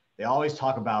storage, they always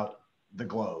talk about the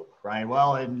globe, right?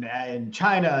 Well, in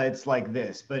China, it's like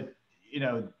this, but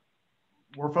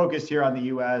we're focused here on the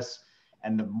U.S.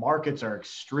 and the markets are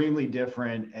extremely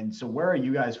different. And so where are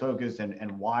you guys focused,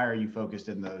 and why are you focused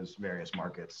in those various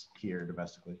markets here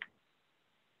domestically?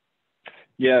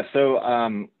 Yeah, so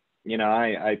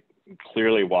I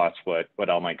clearly watch what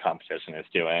all my competition is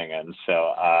doing, and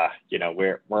so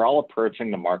we're all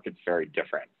approaching the markets very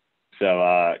different.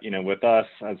 so, with us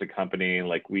as a company,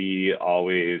 like we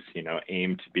always,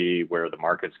 aim to be where the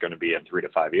market's going to be in 3 to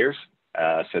 5 years,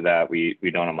 so that we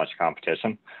don't have much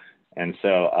competition. And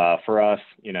so for us,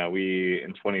 we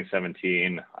in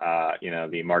 2017,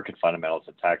 the market fundamentals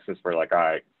of Texas were like, all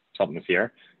right, something's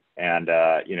here. And,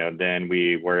 then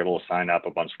we were able to sign up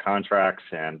a bunch of contracts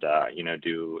and,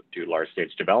 do large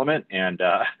stage development. And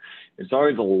it's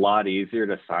always a lot easier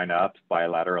to sign up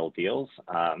bilateral deals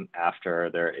after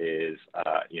there is,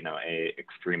 a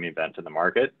extreme event in the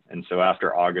market. And so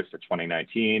after August of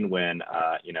 2019, when,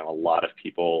 a lot of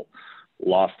people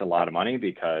lost a lot of money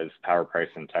because power price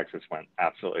in Texas went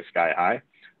absolutely sky high,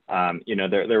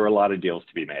 there were a lot of deals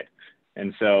to be made.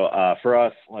 And so for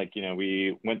us,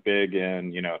 we went big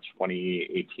in,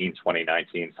 2018,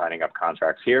 2019, signing up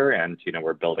contracts here. And,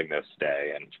 we're building this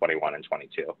today in 21 and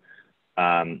 22.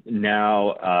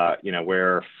 Now,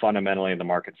 where fundamentally the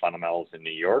market fundamentals in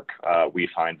New York, we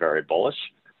find very bullish.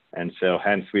 And so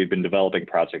hence we've been developing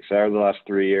projects there the last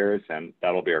 3 years, and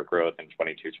that'll be our growth in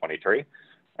 22, 23.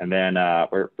 And then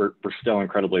we're still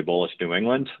incredibly bullish New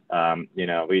England.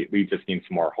 We just need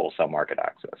some more wholesale market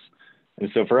access. And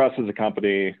so for us as a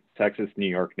company, Texas, New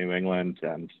York, New England,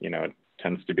 and, it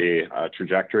tends to be a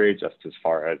trajectory just as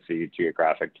far as the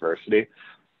geographic diversity.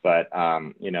 But,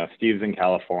 Steve's in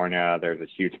California, there's a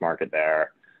huge market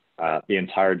there. The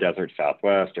entire desert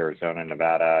Southwest, Arizona,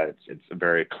 Nevada, it's a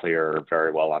very clear,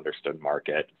 very well understood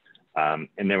market. And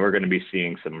then we're going to be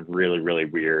seeing some really, really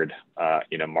weird,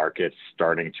 markets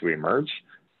starting to emerge.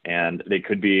 And they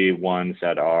could be ones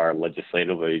that are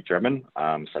legislatively driven,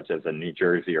 such as in New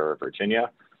Jersey or Virginia,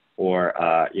 or,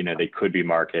 they could be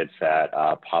markets that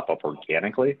pop up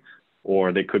organically,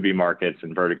 or they could be markets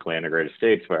in vertically integrated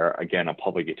states where, again, a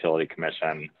public utility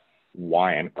commission,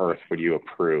 why on earth would you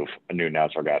approve a new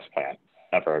natural gas plant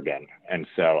ever again? And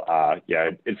so,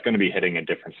 it's going to be hitting in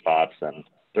different spots, and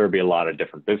there will be a lot of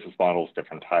different business models,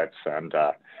 different types, and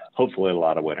hopefully a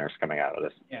lot of winners coming out of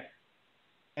this. Yeah.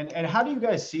 And how do you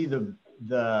guys see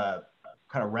the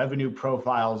kind of revenue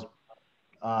profiles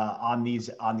on these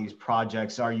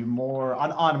projects? Are you more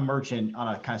on a kind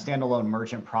of standalone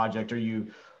merchant project? Are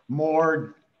you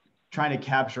more trying to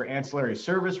capture ancillary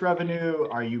service revenue?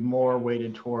 Are you more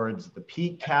weighted towards the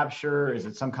peak capture? Is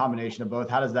it some combination of both?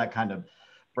 How does that kind of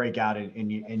break out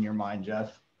in your mind, Jeff?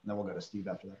 And then we'll go to Steve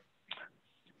after that.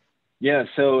 Yeah,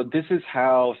 so this is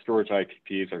how storage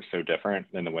IPPs are so different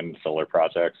than the wind and solar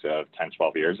projects of 10,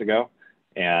 12 years ago.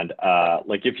 And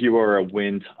if you were a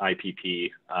wind IPP,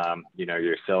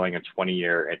 you're selling a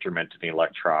 20-year intermittent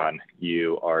electron.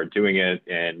 You are doing it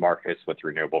in markets with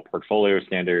renewable portfolio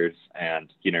standards,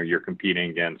 and you're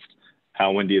competing against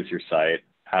how windy is your site,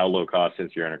 how low cost is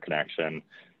your interconnection,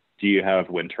 do you have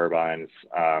wind turbines,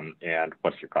 and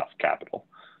what's your cost of capital.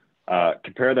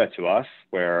 Compare that to us,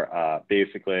 where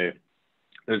basically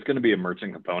there's going to be a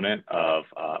merchant component of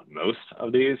most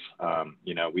of these.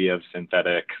 We have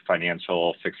synthetic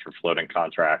financial fixed for floating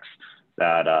contracts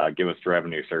that give us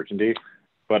revenue certainty.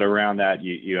 But around that,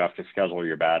 you have to schedule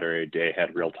your battery day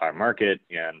ahead real time market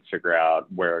and figure out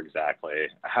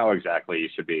how exactly you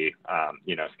should be,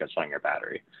 scheduling your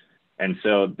battery. And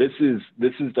so this is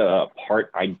the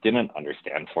part I didn't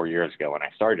understand 4 years ago when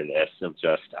I started this, of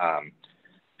just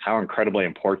how incredibly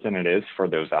important it is for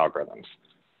those algorithms.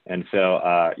 And so,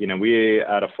 we,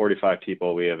 out of 45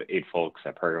 people, we have 8 folks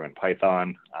that program in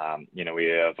Python. We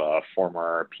have a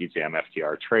former PJM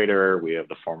FTR trader. We have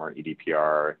the former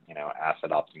EDPR,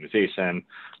 asset optimization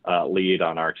lead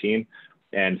on our team.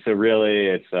 And so really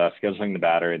it's scheduling the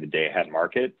battery in the day ahead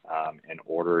market in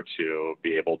order to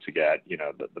be able to get,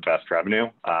 the best revenue.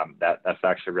 That's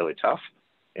actually really tough.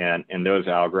 And those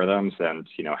algorithms and,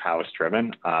 how it's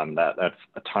driven, that's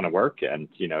a ton of work and,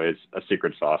 is a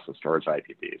secret sauce of storage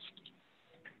IPPs.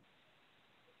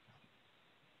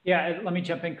 Yeah, let me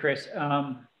jump in, Chris.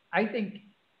 I think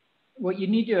what you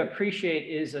need to appreciate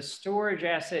is a storage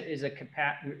asset is a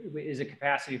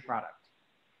capacity product.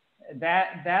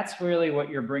 That's really what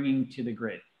you're bringing to the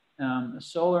grid.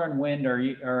 Solar and wind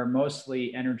are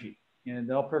mostly energy.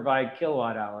 They'll provide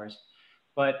kilowatt hours.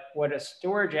 But what a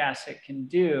storage asset can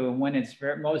do when it's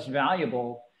most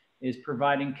valuable is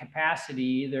providing capacity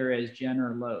either as gen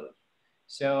or load.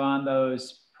 So on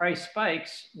those price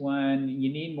spikes, when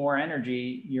you need more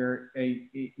energy,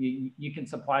 you can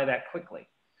supply that quickly,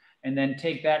 and then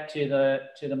take that to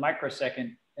the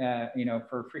microsecond,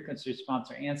 for frequency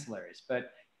response or ancillaries.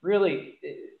 But really,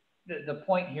 the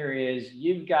point here is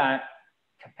you've got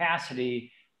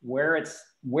capacity where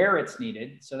it's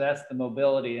needed. So that's the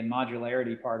mobility and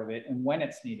modularity part of it, and when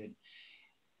it's needed.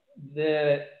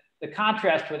 The the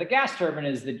contrast for the gas turbine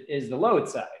is the load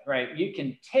side, right? You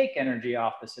can take energy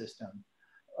off the system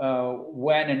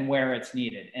when and where it's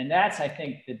needed. And that's, I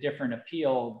think, the different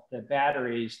appeal that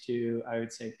batteries to, I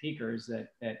would say, peakers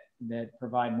that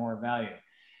provide more value.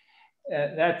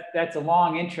 That's a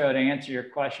long intro to answer your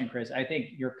question, Chris. I think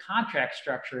your contract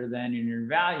structure then and your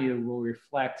value will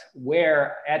reflect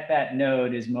where at that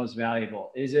node is most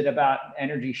valuable. Is it about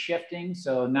energy shifting?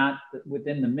 So not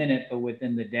within the minute, but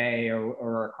within the day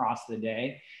or across the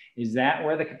day. Is that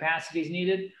where the capacity is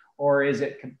needed? Or is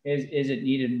it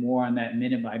needed more on that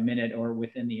minute by minute or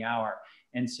within the hour?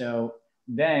 And so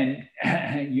then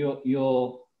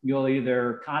you'll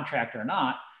either contract or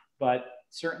not, but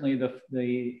certainly the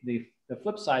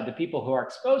flip side, the people who are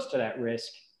exposed to that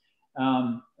risk,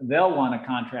 they'll want to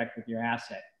contract with your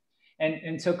asset.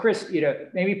 And so, Chris,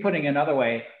 maybe putting it another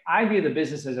way, I view the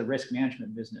business as a risk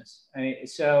management business.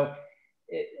 So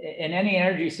in any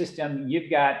energy system, you've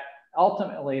got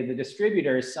ultimately the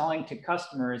distributor is selling to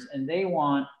customers, and they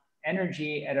want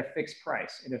energy at a fixed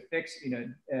price, at a fixed,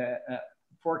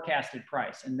 forecasted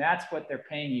price. And that's what they're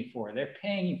paying you for. They're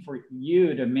paying for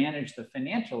you to manage the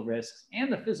financial risks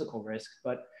and the physical risks.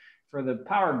 But for the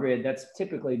power grid, that's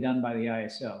typically done by the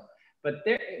ISO. But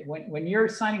when you're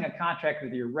signing a contract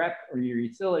with your rep or your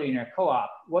utility and your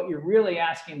co-op, what you're really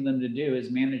asking them to do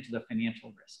is manage the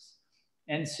financial risks.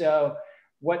 And so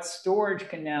what storage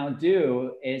can now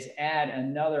do is add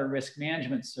another risk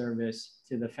management service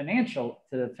to the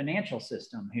financial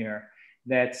system here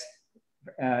that's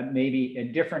maybe a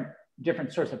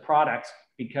different source of products,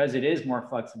 because it is more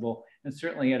flexible and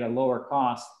certainly at a lower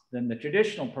cost than the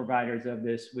traditional providers of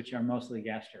this, which are mostly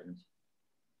gas turbines.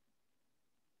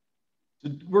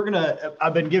 So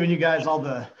I've been giving you guys all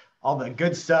the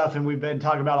good stuff, and we've been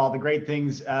talking about all the great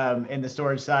things in the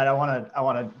storage side. I want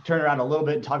to turn around a little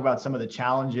bit and talk about some of the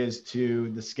challenges to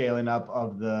the scaling up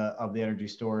of the energy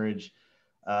storage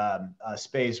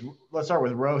space. Let's start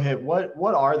with Rohit.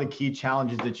 What are the key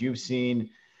challenges that you've seen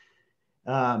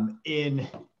in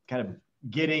kind of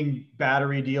getting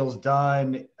battery deals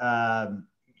done,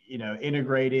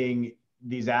 integrating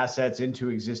these assets into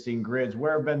existing grids?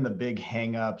 Where have been the big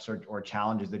hangups or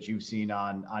challenges that you've seen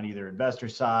on either investor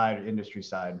side or industry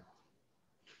side?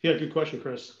 Yeah, good question,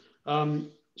 Chris.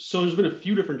 So there's been a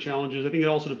few different challenges. I think it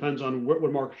also depends on what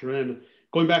market you're in.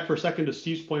 Going back for a second to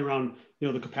Steve's point around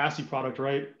the capacity product,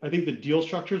 right? I think the deal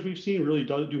structures we've seen really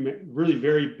really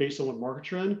vary based on what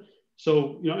market you're in.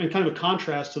 So in kind of a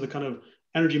contrast to the kind of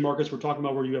energy markets we're talking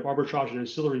about, where you have arbitrage and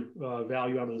ancillary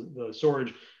value out of the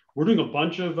storage, we're doing a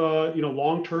bunch of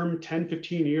long-term 10,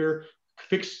 15-year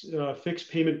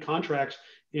fixed payment contracts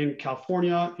in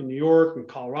California, in New York, in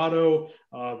Colorado,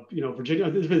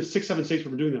 Virginia. There's been 6, 7 states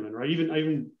we've been doing them in, right? I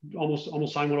even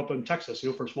almost signed one up in Texas,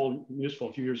 for a small municipal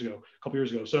a couple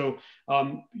years ago. So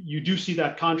you do see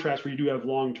that contrast where you do have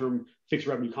long-term fixed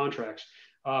revenue contracts.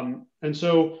 And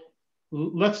so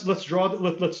let's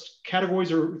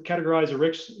categorize the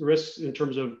risks in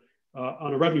terms of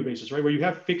on a revenue basis, right? Where you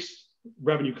have fixed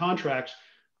revenue contracts,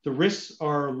 the risks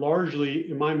are largely,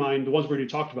 in my mind, the ones we already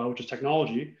talked about, which is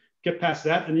technology. Get past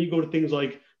that, and then you go to things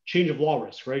like change of law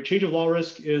risk, right? Change of law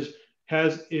risk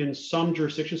has in some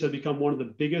jurisdictions has become one of the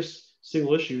biggest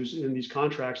single issues in these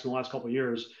contracts in the last couple of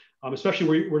years,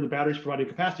 especially where the batteries providing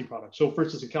capacity products. So, for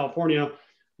instance, in California,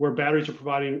 where batteries are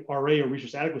providing RA or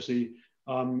resource adequacy,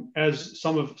 as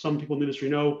some people in the industry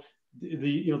know,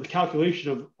 the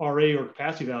calculation of RA or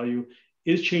capacity value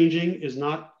is changing, is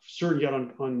not certain yet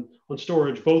on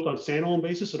storage, both on standalone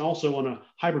basis and also on a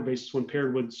hybrid basis when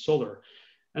paired with solar.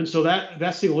 And so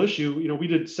that single issue, we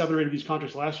did 7 or 8 of these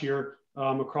contracts last year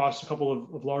across a couple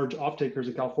of large off-takers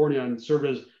in California, and served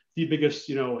as the biggest,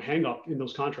 hang up in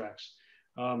those contracts.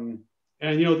 And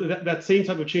that same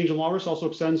type of change in law risk also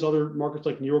extends to other markets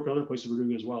like New York and other places we're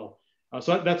doing as well.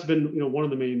 So that's been, one of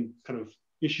the main kind of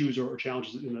issues or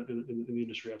challenges in the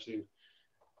industry I've seen.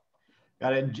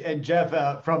 Got it. And Jeff,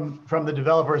 from the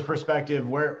developer's perspective,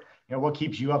 what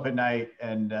keeps you up at night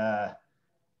and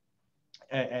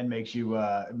makes you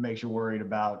worried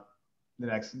about the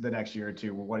next year or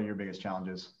two? What are your biggest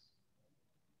challenges?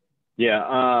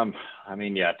 Yeah,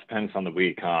 it depends on the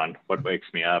week on what wakes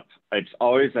me up. It's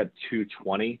always at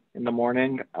 2:20 in the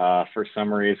morning. For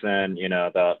some reason,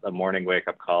 the morning wake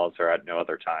up calls are at no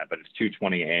other time, but it's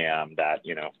 2:20 a.m. that,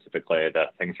 typically the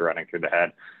things are running through the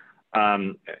head.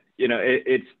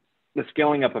 It's the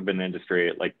scaling up of an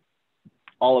industry, like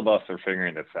all of us are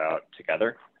figuring this out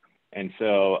together. And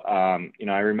so, I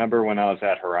remember when I was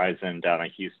at Horizon down in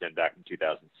Houston back in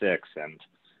 2006, and,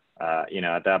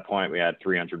 at that point we had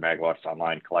 300 megawatts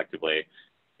online collectively.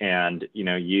 and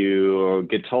you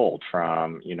get told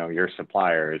from your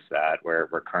suppliers that we're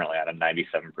currently at a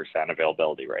 97%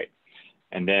 availability rate.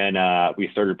 And then we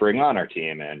started bring on our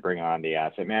team and bring on the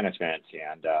asset management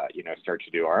and start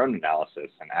to do our own analysis.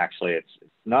 And actually, it's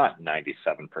not 97%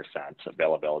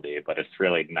 availability, but it's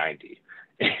really 90.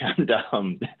 And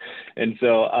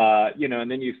so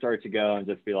and then you start to go and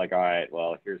just be like, all right,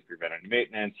 well, here's preventative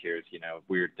maintenance, here's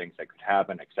weird things that could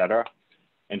happen, et cetera.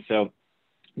 And so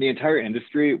the entire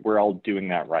industry, we're all doing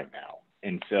that right now.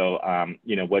 And so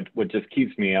what just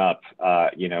keeps me up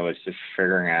is just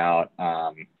figuring out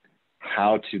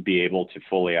how to be able to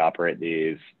fully operate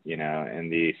these, in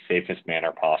the safest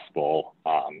manner possible,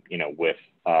 with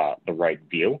the right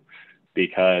view,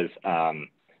 because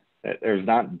there's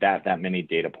not that many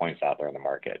data points out there in the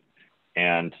market.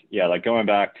 And yeah, like going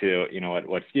back to,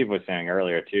 what Steve was saying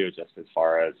earlier too, just as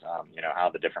far as, how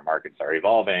the different markets are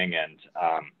evolving, and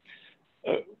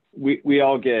we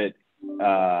all get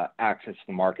access to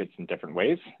the markets in different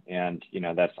ways. And,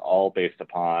 that's all based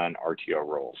upon RTO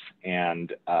rules.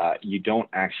 And you don't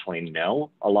actually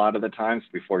know a lot of the times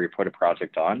before you put a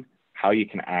project on how you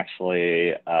can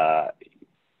actually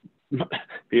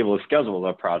be able to schedule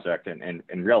the project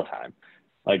in real time.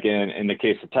 Like in the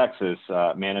case of Texas,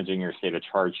 managing your state of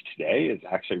charge today is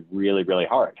actually really, really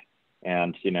hard.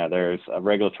 And, there's a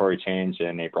regulatory change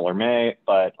in April or May,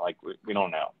 but like we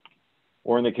don't know.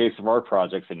 Or in the case of our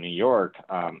projects in New York,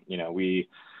 we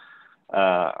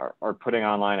are putting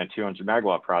online a 200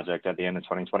 megawatt project at the end of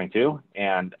 2022.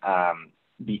 And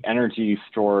the energy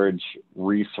storage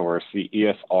resource, the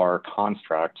ESR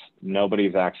construct,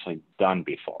 nobody's actually done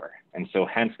before. And so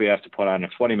hence we have to put on a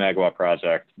 20 megawatt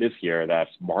project this year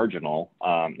that's marginal,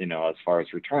 as far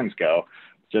as returns go,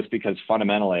 just because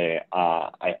fundamentally,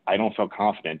 I don't feel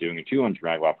confident doing a 200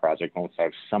 megawatt project unless I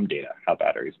have some data how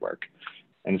batteries work.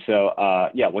 And so,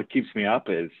 what keeps me up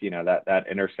is, that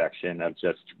intersection of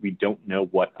just, we don't know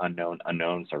what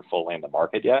unknowns are fully in the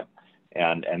market yet.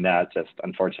 And that just,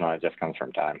 unfortunately, just comes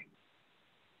from time.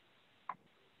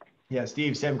 Yeah,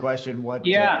 Steve, same question. What's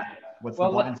the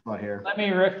blind spot here? Let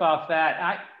me riff off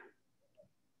that.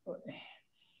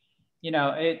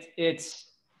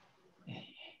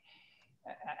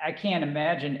 I can't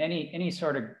imagine any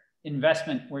sort of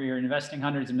investment where you're investing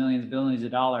hundreds of millions, billions of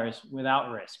dollars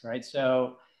without risk, right?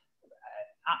 So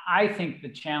I think the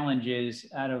challenge is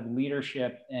out of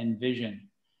leadership and vision.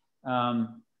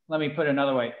 Let me put it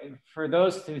another way. For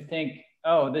those who think,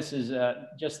 oh, this is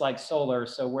just like solar,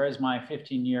 so where's my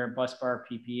 15-year busbar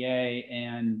PPA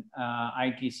and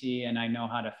ITC, and I know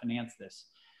how to finance this.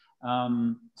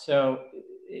 So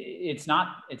it's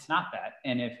not that.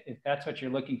 And if that's what you're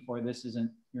looking for, this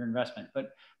isn't your investment. But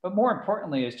more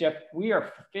importantly is, Jeff, we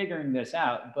are figuring this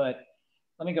out. But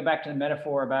let me go back to the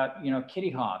metaphor about, Kitty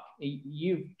Hawk.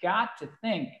 You've got to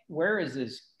think, where is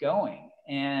this going?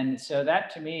 And so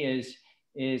that to me is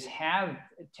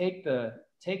take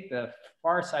the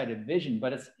far-sighted vision,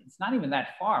 but it's not even that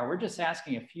far. We're just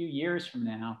asking a few years from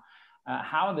now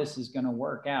how this is going to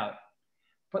work out.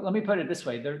 But let me put it this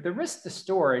way. The risk to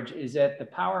storage is that the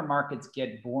power markets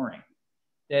get boring,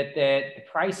 that the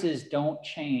prices don't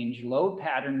change, load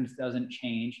patterns doesn't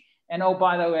change. And oh,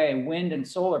 by the way, wind and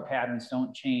solar patterns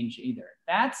don't change either.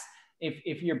 That's,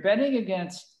 if you're betting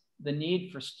against the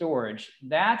need for storage,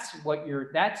 that's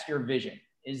your vision,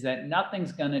 is that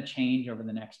nothing's gonna change over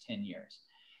the next 10 years.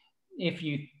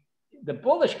 The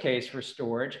bullish case for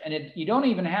storage, and you don't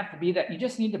even have to be that, you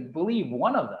just need to believe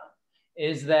one of them,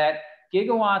 is that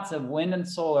gigawatts of wind and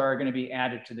solar are going to be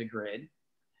added to the grid.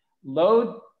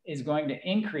 Load is going to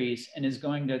increase and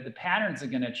the patterns are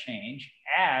going to change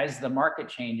as the market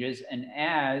changes and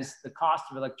as the cost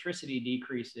of electricity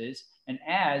decreases and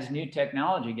as new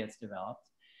technology gets developed.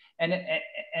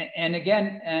 And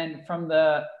again, from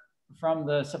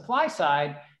the supply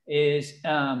side is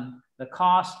the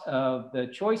cost of the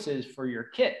choices for your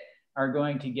kit are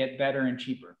going to get better and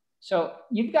cheaper. So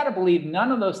you've got to believe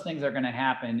none of those things are going to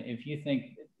happen if you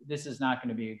think this is not going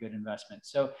to be a good investment.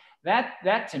 So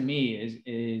that to me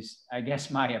is I guess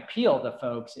my appeal to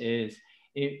folks is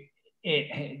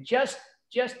just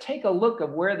take a look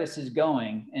of where this is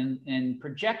going and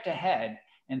project ahead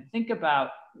and think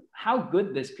about how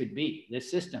good this could be,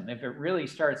 this system, if we really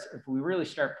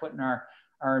start putting our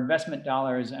investment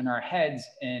dollars and our heads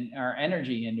and our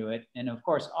energy into it. And of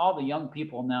course, all the young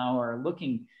people now are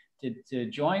looking to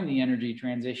join the energy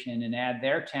transition and add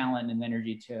their talent and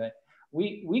energy to it.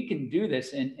 We can do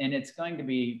this, and it's going to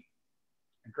be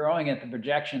growing at the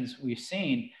projections we've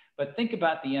seen. But think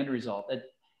about the end result. That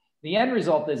The end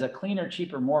result is a cleaner,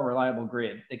 cheaper, more reliable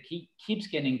grid that keeps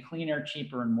getting cleaner,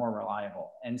 cheaper, and more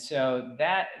reliable. And so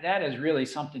that is really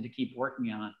something to keep working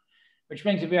on, which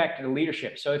brings me back to the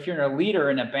leadership. So if you're a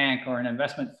leader in a bank or an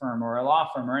investment firm or a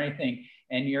law firm or anything,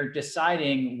 and you're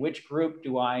deciding which group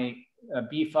do I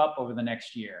beef up over the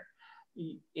next year,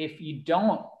 if you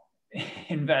don't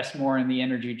invest more in the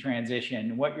energy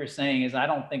transition, what you're saying is, I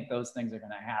don't think those things are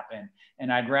going to happen,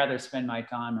 and I'd rather spend my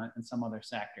time in some other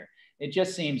sector. It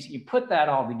just seems, you put that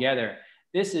all together,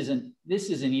 this isn't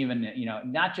even, you know,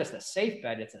 not just a safe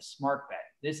bet, it's a smart bet.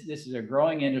 This is a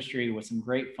growing industry with some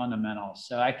great fundamentals.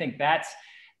 So I think that's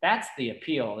the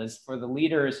appeal, is for the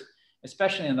leaders,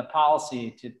 especially in the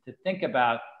policy, to think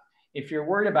about, if you're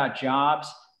worried about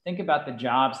jobs, think about the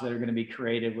jobs that are going to be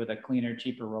created with a cleaner,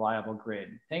 cheaper, reliable grid.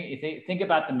 Think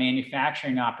about the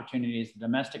manufacturing opportunities, the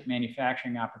domestic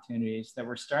manufacturing opportunities that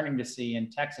we're starting to see in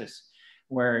Texas,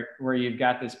 where you've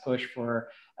got this push for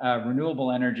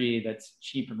renewable energy that's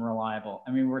cheap and reliable.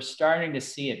 I mean, we're starting to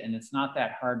see it, and it's not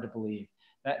that hard to believe.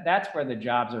 That's where the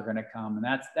jobs are going to come,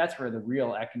 and that's where the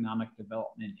real economic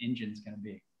development engine is going to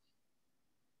be.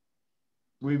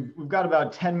 We've got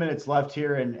about 10 minutes left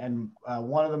here, and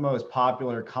one of the most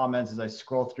popular comments as I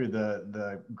scroll through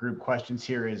the group questions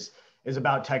here is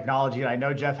about technology. And I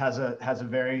know Jeff has a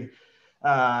very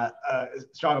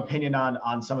strong opinion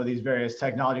on some of these various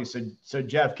technologies. So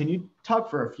Jeff, can you talk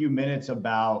for a few minutes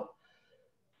about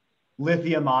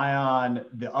lithium ion,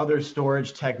 the other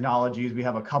storage technologies? We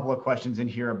have a couple of questions in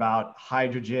here about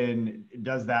hydrogen.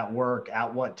 Does that work?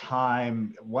 At what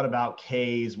time? What about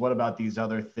Ks? What about these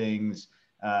other things?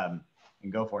 And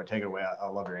go for it. Take it away.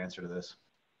 I'll love your answer to this.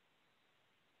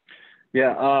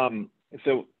 Yeah.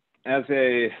 So as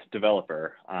a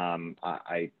developer,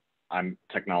 I'm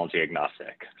technology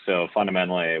agnostic. So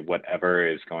fundamentally, whatever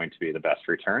is going to be the best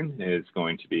return is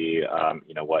going to be,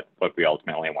 you know, what we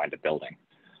ultimately wind up building.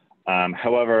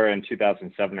 However, in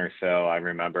 2007 or so, I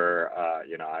remember,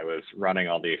 you know, I was running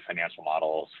all the financial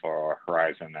models for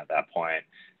Horizon at that point.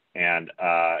 And,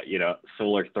 you know,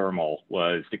 solar thermal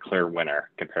was the clear winner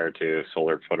compared to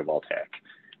solar photovoltaic.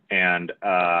 And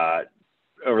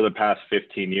over the past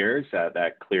 15 years,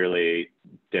 that clearly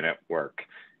didn't work.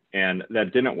 And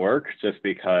that didn't work just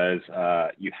because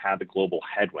you had the global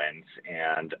headwinds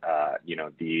and, you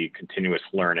know, the continuous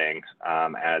learning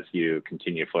as you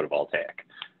continue photovoltaic.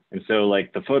 And so,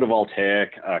 like, the photovoltaic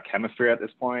chemistry at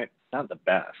this point, not the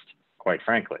best, quite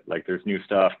frankly. Like, there's new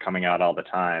stuff coming out all the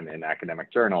time in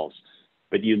academic journals,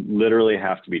 but you literally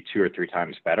have to be 2 or 3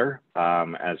 times better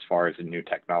as far as a new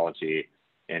technology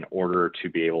in order to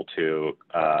be able to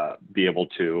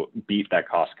beat that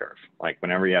cost curve. Like,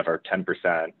 whenever you have our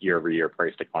 10% year-over-year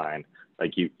price decline,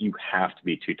 like, you have to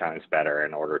be 2 times better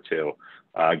in order to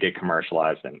get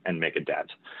commercialized and make a dent.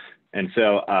 And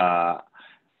so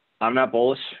I'm not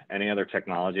bullish any other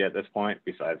technology at this point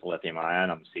besides lithium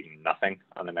ion. I'm seeing nothing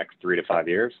on the next 3 to 5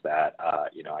 years that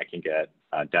you know, I can get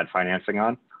debt financing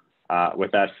on.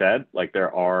 With that said, like,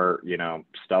 there are, you know,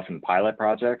 stuff in pilot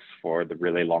projects for the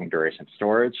really long duration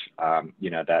storage,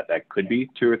 you know, that could be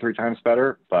 2 or 3 times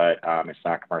better, but it's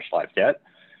not commercialized yet.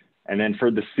 And then for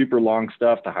the super long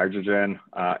stuff, the hydrogen,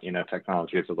 you know,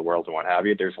 technologies of the world and what have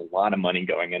you, there's a lot of money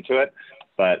going into it.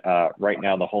 But right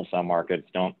now, the wholesale markets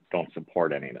don't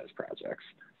support any of those projects.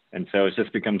 And so it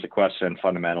just becomes a question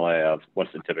fundamentally of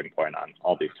what's the tipping point on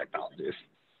all these technologies.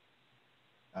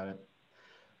 Got it.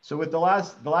 So with the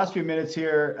last few minutes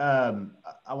here,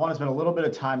 I want to spend a little bit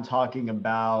of time talking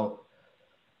about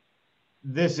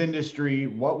this industry,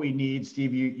 what we need.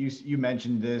 Steve, you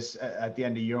mentioned this at the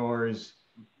end of yours.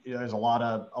 You know, there's a lot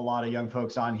of young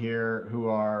folks on here who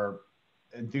are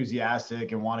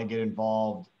enthusiastic and want to get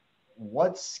involved.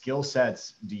 What skill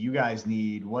sets do you guys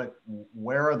need?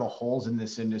 Where are the holes in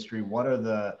this industry? What are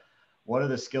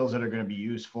the skills that are going to be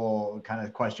useful? Kind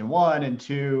of question one. And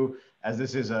two, as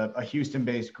this is a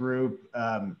Houston-based group,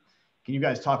 can you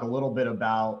guys talk a little bit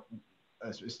about,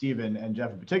 Steve and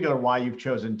Jeff in particular, why you've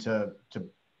chosen to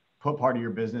put part of your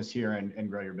business here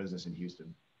and grow your business in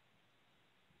Houston?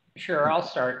 Sure, I'll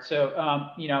start.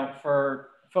 So, you know,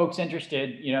 for folks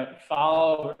interested, you know,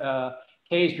 follow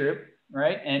Kay's group,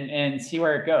 right? And see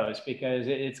where it goes, because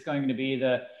it's going to be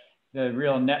the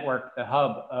real network, the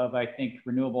hub of, I think,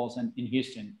 renewables in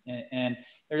Houston. And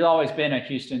there's always been a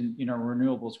Houston, you know,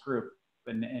 renewables group,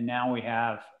 and now we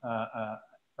have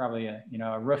probably a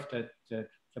roof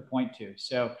to point to.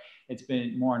 So it's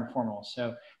been more informal.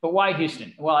 So, but why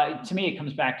Houston? Well, to me, it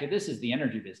comes back to, this is the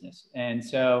energy business. And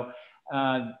so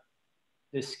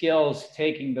the skills,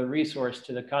 taking the resource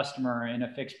to the customer in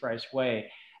a fixed price way,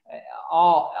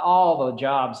 all the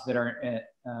jobs that are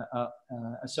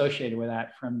associated with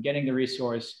that, from getting the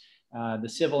resource the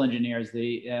civil engineers,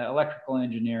 the electrical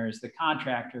engineers, the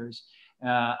contractors,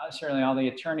 certainly all the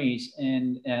attorneys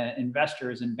and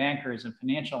investors and bankers and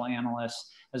financial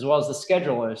analysts, as well as the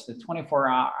schedulers, the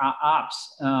 24-hour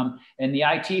ops, and the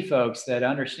IT folks that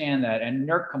understand that, and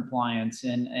NERC compliance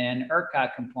and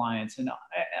ERCOT compliance, and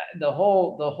the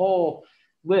whole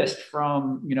list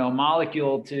from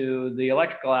molecule to the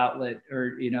electrical outlet,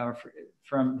 or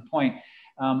from the point.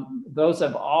 Those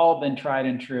have all been tried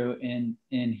and true in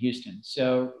Houston.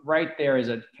 So right there is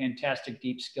a fantastic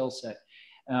deep skill set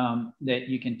that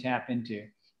you can tap into.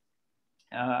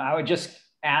 I would just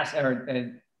ask,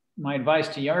 my advice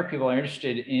to younger people who are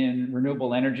interested in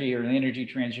renewable energy or the energy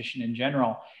transition in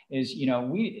general is,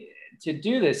 to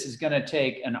do this is going to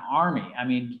take an army. I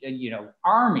mean,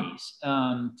 armies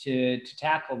to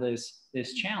tackle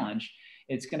this challenge.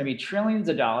 It's going to be trillions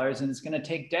of dollars, and it's going to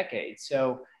take decades.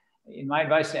 So my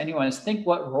advice to anyone is think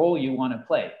what role you want to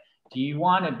play. Do you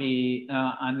want to be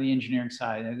on the engineering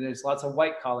side? There's lots of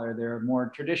white collar. There are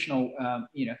more traditional,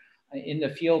 in the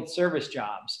field service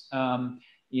jobs.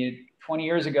 20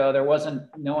 years ago,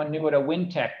 no one knew what a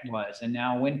wind tech was, and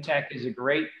now wind tech is a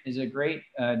great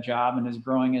job and is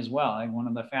growing as well. Like one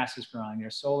of the fastest growing.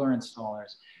 There's solar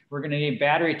installers. We're going to need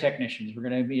battery technicians. We're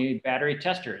going to need battery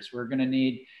testers. We're going to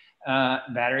need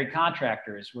battery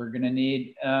contractors. We're going to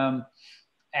need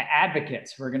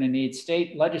advocates. We're going to need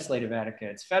state legislative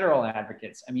advocates, federal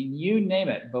advocates. I mean, you name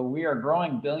it, but we are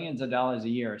growing billions of dollars a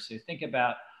year. So think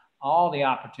about all the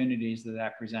opportunities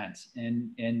that presents,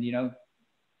 and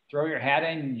throw your hat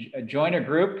in, join a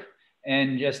group,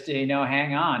 and just,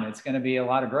 hang on. It's going to be a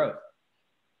lot of growth.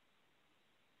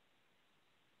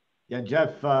 Yeah,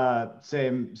 Jeff,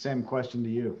 same question to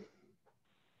you.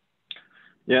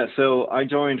 Yeah, so I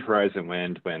joined Horizon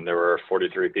Wind when there were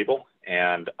 43 people.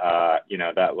 And,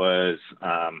 that was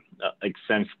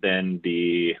since then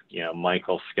the,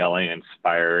 Michael Skelly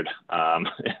inspired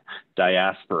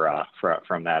diaspora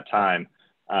from that time.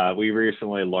 We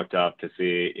recently looked up to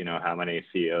see, how many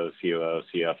CEOs, COOs,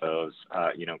 CFOs,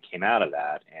 came out of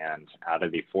that. And out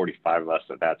of the 45 of us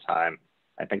at that time,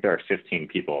 I think there are 15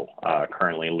 people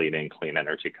currently leading clean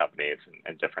energy companies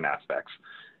in different aspects.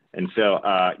 And so,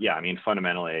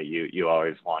 fundamentally, you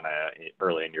always want to,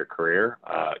 early in your career,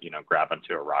 grab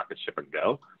onto a rocket ship and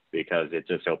go, because it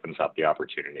just opens up the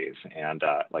opportunities. And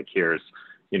here's,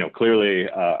 clearly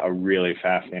a really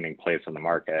fascinating place in the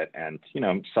market. And,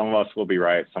 some of us will be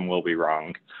right, some will be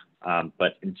wrong.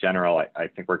 But in general, I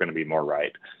think we're going to be more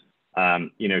right.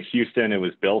 Houston, it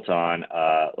was built on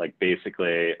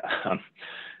basically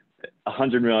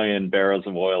 100 million barrels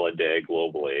of oil a day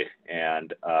globally.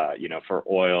 And, for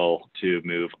oil to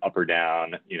move up or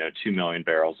down, 2 million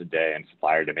barrels a day in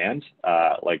supply or demand,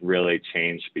 really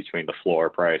changed between the floor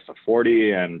price of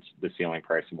 40 and the ceiling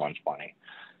price of 120.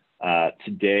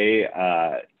 Today,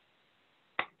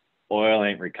 oil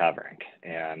ain't recovering.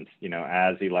 And,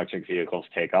 as electric vehicles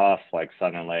take off,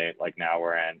 suddenly, now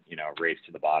we're in, a race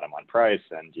to the bottom on price.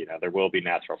 And, there will be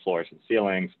natural floors and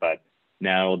ceilings, but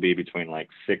now it'll be between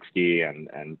 60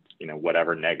 and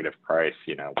whatever negative price,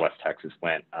 West Texas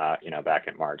went, back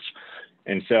in March.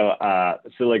 And so,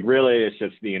 really it's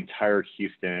just the entire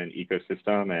Houston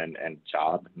ecosystem and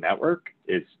job network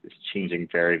is changing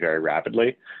very, very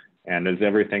rapidly. And as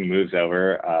everything moves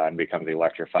over and becomes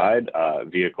electrified,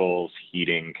 vehicles,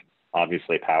 heating,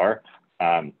 obviously power,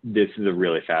 this is a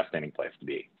really fascinating place to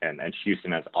be. And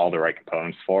Houston has all the right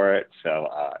components for it. So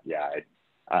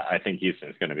I think Houston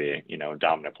is going to be, a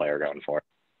dominant player going forward.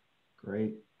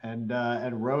 Great. And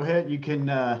Rohit,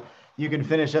 you can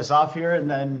finish us off here,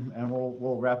 and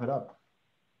we'll wrap it up.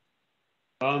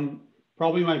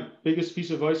 Probably my biggest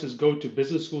piece of advice is go to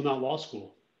business school, not law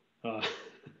school.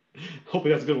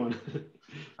 Hopefully that's a good one.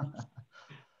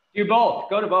 Do both.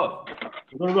 Go to both.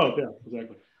 Go to both. Yeah,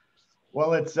 exactly.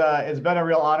 Well, it's been a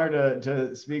real honor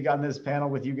to speak on this panel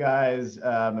with you guys.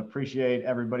 Appreciate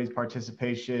everybody's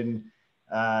participation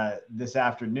this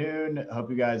afternoon. I hope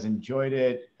you guys enjoyed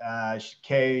it.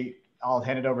 Kay, I'll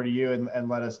hand it over to you and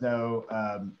let us know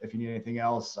if you need anything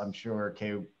else. I'm sure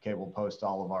Kay will post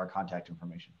all of our contact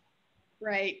information.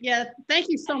 Right. Yeah. Thank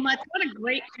you so much. What a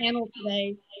great panel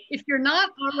today. If you're not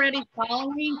already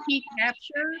following Key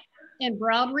Capture and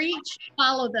Broadreach,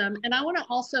 follow them. And I want to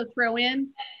also throw in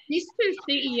these two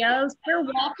CEOs, they're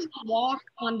walking the walk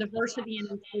on diversity and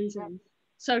inclusion.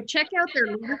 So check out their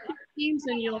leadership teams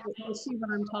and you'll see what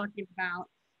I'm talking about.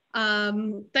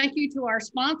 Thank you to our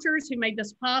sponsors who made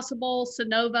this possible: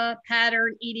 Sonova,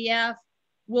 Pattern, EDF,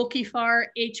 Wilkie Farr,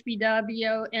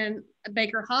 HBW, and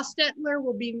Baker Hostetler.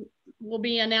 We'll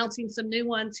be announcing some new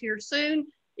ones here soon.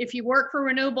 If you work for a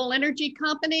renewable energy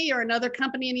company or another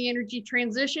company in the energy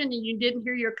transition and you didn't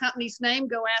hear your company's name,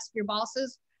 go ask your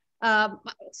bosses.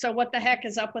 So what the heck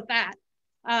is up with that?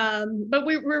 But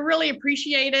we really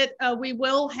appreciate it. We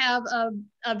will have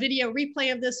a video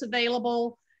replay of this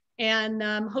available, and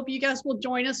hope you guys will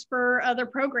join us for other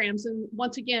programs. And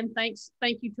once again, thank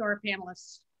you to our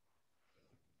panelists.